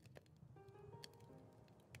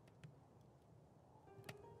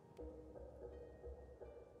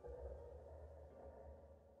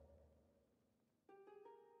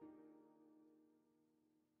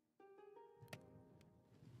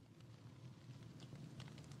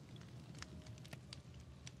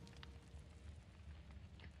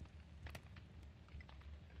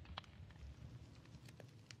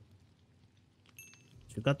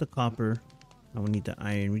 So we got the copper. Now we need the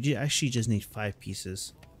iron. We actually just need 5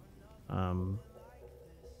 pieces. We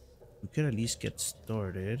could at least get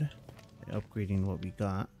started by upgrading what we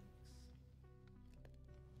got.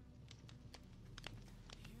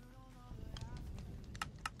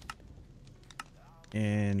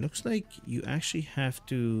 And looks like you actually have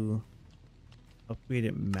to upgrade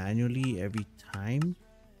it manually every time.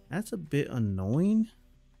 That's a bit annoying.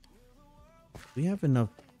 We have enough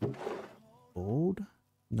gold?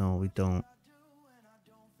 No, we don't.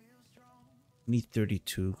 We need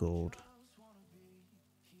 32 gold.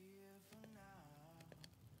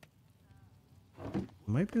 We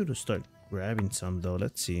might be able to start grabbing some though.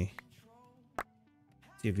 Let's see.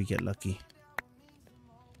 See if we get lucky.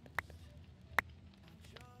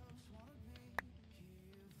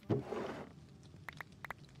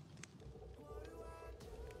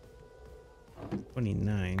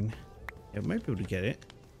 $29. Yeah, we might be able to get it.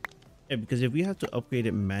 Yeah, because if we have to upgrade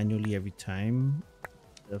it manually every time,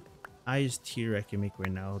 the highest tier I can make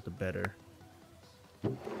right now, the better.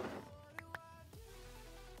 There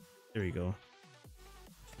we go.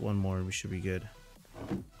 One more, we should be good.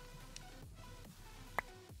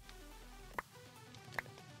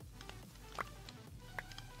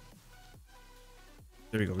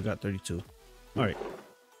 There we go, we got 32. Alright.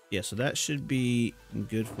 Yeah, so that should be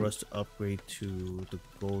good for us to upgrade to the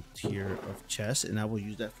gold tier of chest, and I will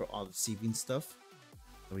use that for all the sieving stuff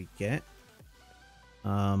that we get.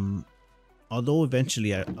 Although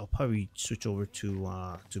eventually I'll probably switch over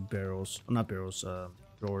to barrels, not barrels,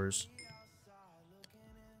 drawers.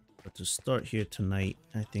 But to start here tonight,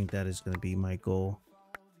 I think that is going to be my goal.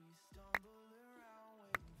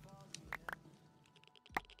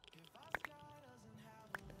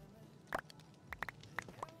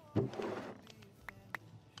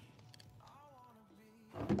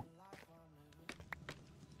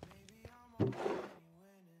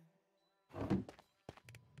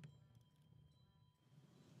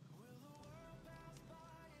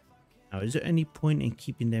 Now, is there any point in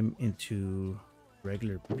keeping them into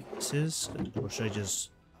regular pieces, or should I just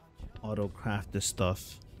auto craft this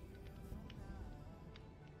stuff?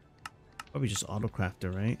 Probably just auto craft it,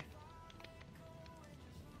 right?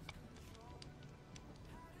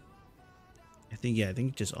 I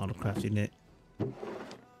think just auto crafting it.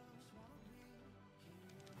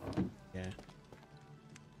 Yeah.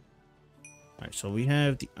 Alright, so we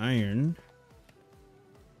have the iron.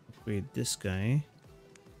 Upgrade this guy.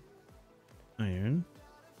 Iron.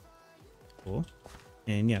 Cool.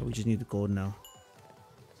 And yeah, we just need the gold now.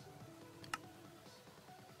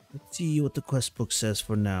 Let's see what the quest book says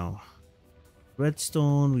for now.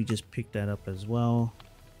 Redstone, we just picked that up as well.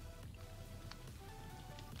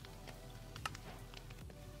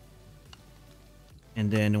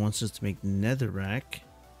 And then it wants us to make netherrack.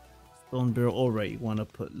 Stone barrel. Alright, you want to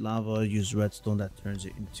put lava, use redstone, that turns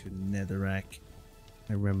it into netherrack.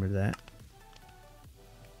 I remember that.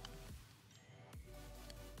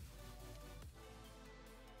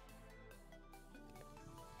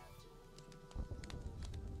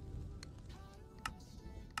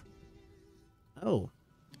 Oh,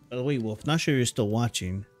 by the way, Wolf, not sure you're still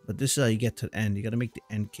watching, but this is how you get to the end. You gotta make the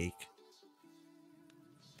end cake.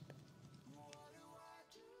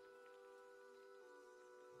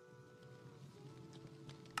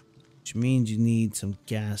 Which means you need some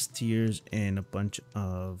gas tiers and a bunch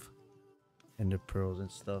of ender pearls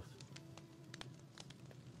and stuff.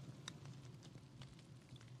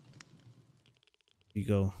 Here you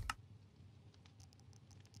go.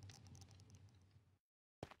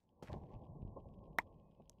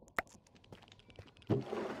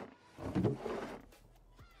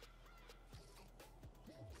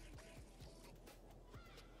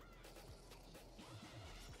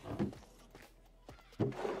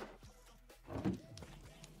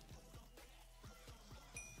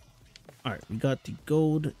 Alright, we got the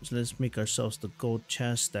gold, so let's make ourselves the gold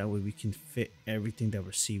chest. That way we can fit everything that we're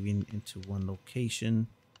receiving into one location.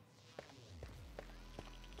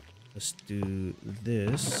 Let's do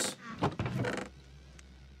this.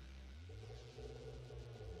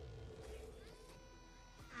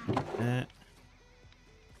 That.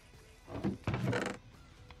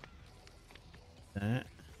 That.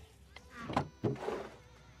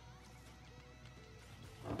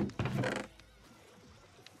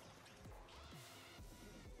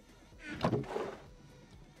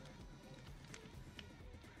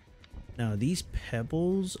 Now these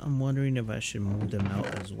pebbles, I'm wondering if I should move them out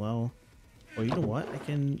as well. Or you know what? I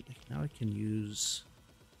can use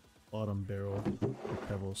bottom barrel for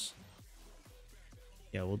pebbles.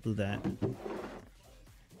 Yeah, we'll do that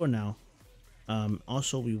for now.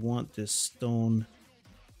 Also we want this stone,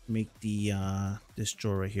 make the this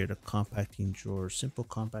drawer right here, the compacting drawer, simple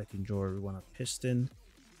compacting drawer. We want a piston.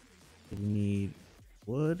 We need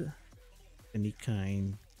wood, any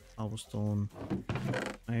kind, cobblestone,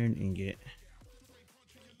 iron ingot,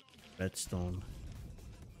 redstone.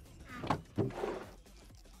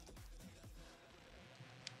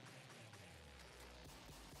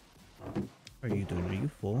 What are you doing? Are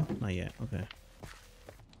you full? Not yet. Okay.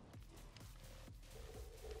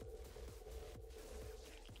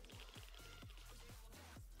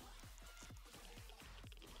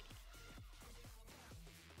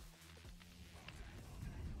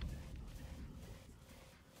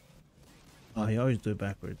 Oh, I always do it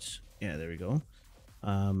backwards. Yeah, there we go.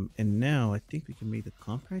 And now I think we can make the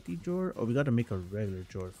compacting drawer. Oh, we got to make a regular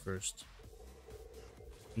drawer first.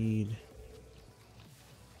 Need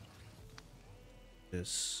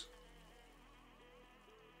this.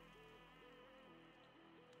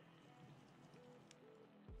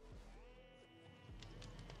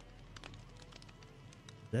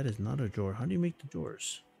 That is not a drawer. How do you make the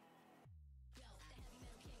drawers?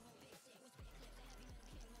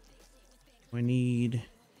 I need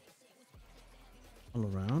all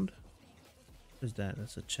around. What is that?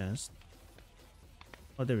 That's a chest.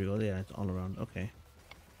 Oh, there we go. Yeah, it's all around. Okay.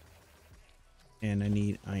 And I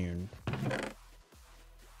need iron.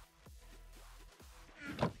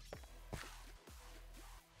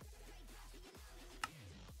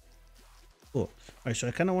 Cool. Alright, so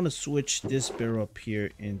I kind of want to switch this barrel up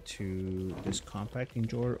here into this compacting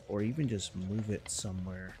drawer, or even just move it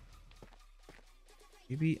somewhere.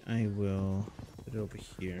 Maybe I will put it over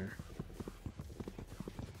here.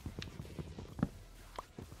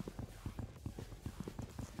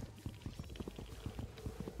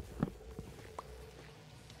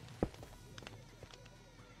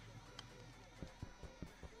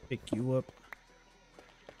 Pick you up.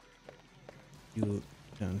 You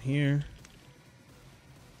down here.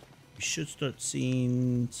 You should start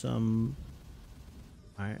seeing some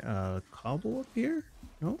cobble up here.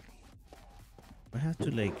 No? I have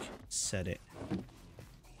to like set it.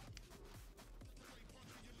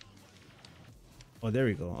 Oh, there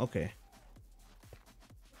we go. Okay.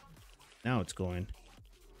 Now it's going.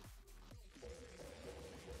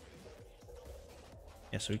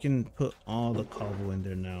 Yeah, so we can put all the cobble in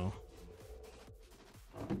there now.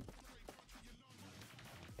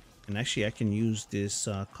 And actually I can use this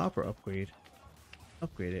copper upgrade.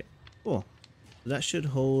 Upgrade it. Cool. So that should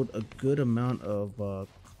hold a good amount of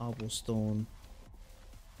cobblestone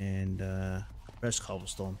and fresh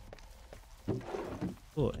cobblestone.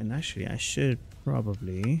 Cool. And actually I should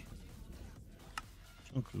probably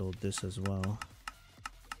chunk load this as well.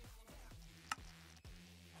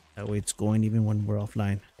 That way it's going even when we're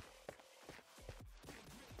offline.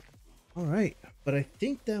 All right, but I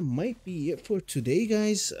think that might be it for today,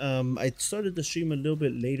 guys. I started the stream a little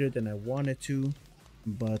bit later than I wanted to,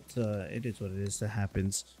 but it is what it is. That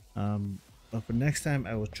happens. But for next time,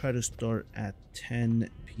 I will try to start at 10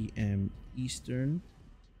 p.m. Eastern,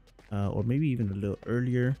 or maybe even a little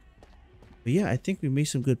earlier. But yeah, I think we made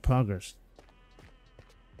some good progress.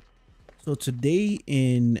 So today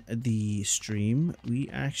in the stream, we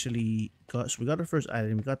actually got, so we got our first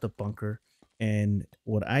item, we got the bunker. And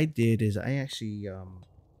what I did is I actually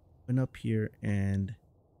went up here and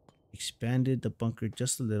expanded the bunker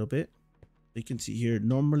just a little bit. You can see here,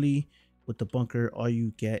 normally with the bunker, all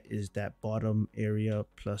you get is that bottom area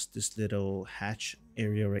plus this little hatch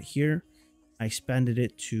area right here. I expanded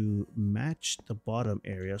it to match the bottom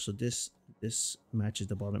area. So this matches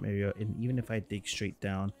the bottom area. And even if I dig straight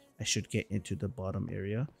down, I should get into the bottom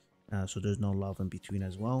area. So there's no lava in between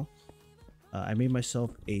as well. I made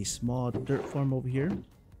myself a small dirt farm over here.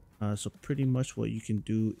 So pretty much what you can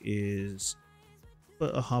do is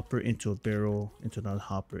put a hopper into a barrel, into another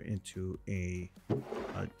hopper, into a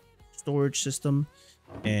storage system.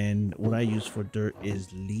 And what I use for dirt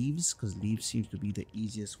is leaves, because leaves seems to be the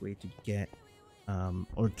easiest way to get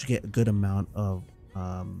or to get a good amount of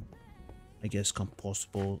I guess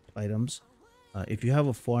compostable items. If you have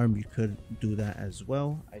a farm, you could do that as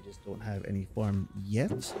well. I just don't have any farm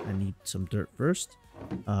yet. I need some dirt first.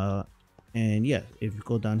 And yeah, if you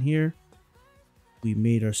go down here, we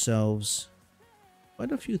made ourselves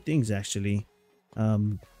quite a few things actually.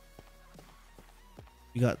 We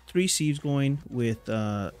got 3 sieves going with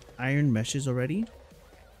iron meshes already.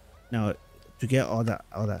 Now, to get all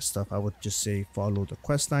that stuff, I would just say follow the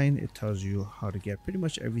quest line. It tells you how to get pretty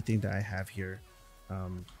much everything that I have here,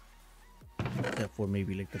 except for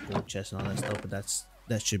maybe like the gold chest and all that stuff, but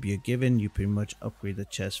that should be a given. You pretty much upgrade the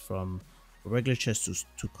chest from a regular chest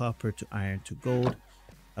to copper to iron to gold.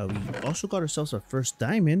 We also got ourselves our first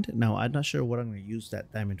diamond. Now I'm not sure what I'm going to use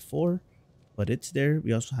that diamond for, but it's there.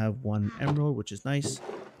 We also have one emerald, which is nice.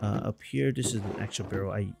 Up here, this is an actual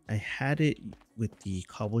barrel. I had it with the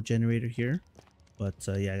cobble generator here, but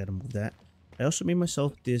yeah, I gotta move that. I also made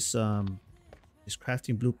myself this this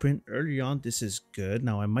crafting blueprint early on. This is good.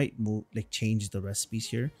 Now I might move, like, change the recipes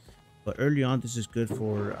here, but early on this is good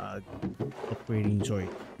for upgrading, sorry,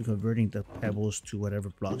 converting the pebbles to whatever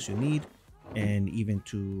blocks you need, and even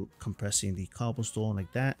to compressing the cobblestone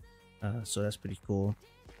like that. So that's pretty cool.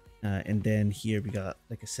 And then here we got,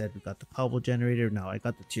 like I said, we got the cobble generator. Now I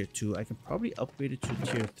got the tier 2. I can probably upgrade it to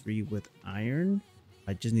tier 3 with iron.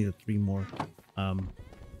 I just need a 3 more.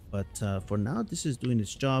 But for now, this is doing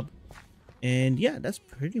its job. And yeah, that's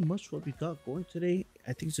pretty much what we got going today.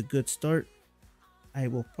 I think it's a good start. I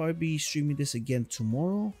will probably be streaming this again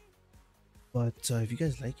tomorrow. But if you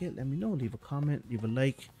guys like it, let me know. Leave a comment, leave a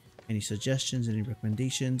like, any suggestions, any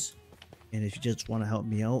recommendations. And if you just want to help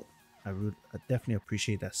me out, I definitely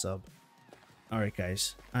appreciate that sub. Alright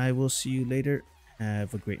guys, I will see you later.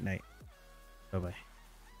 Have a great night. Bye bye.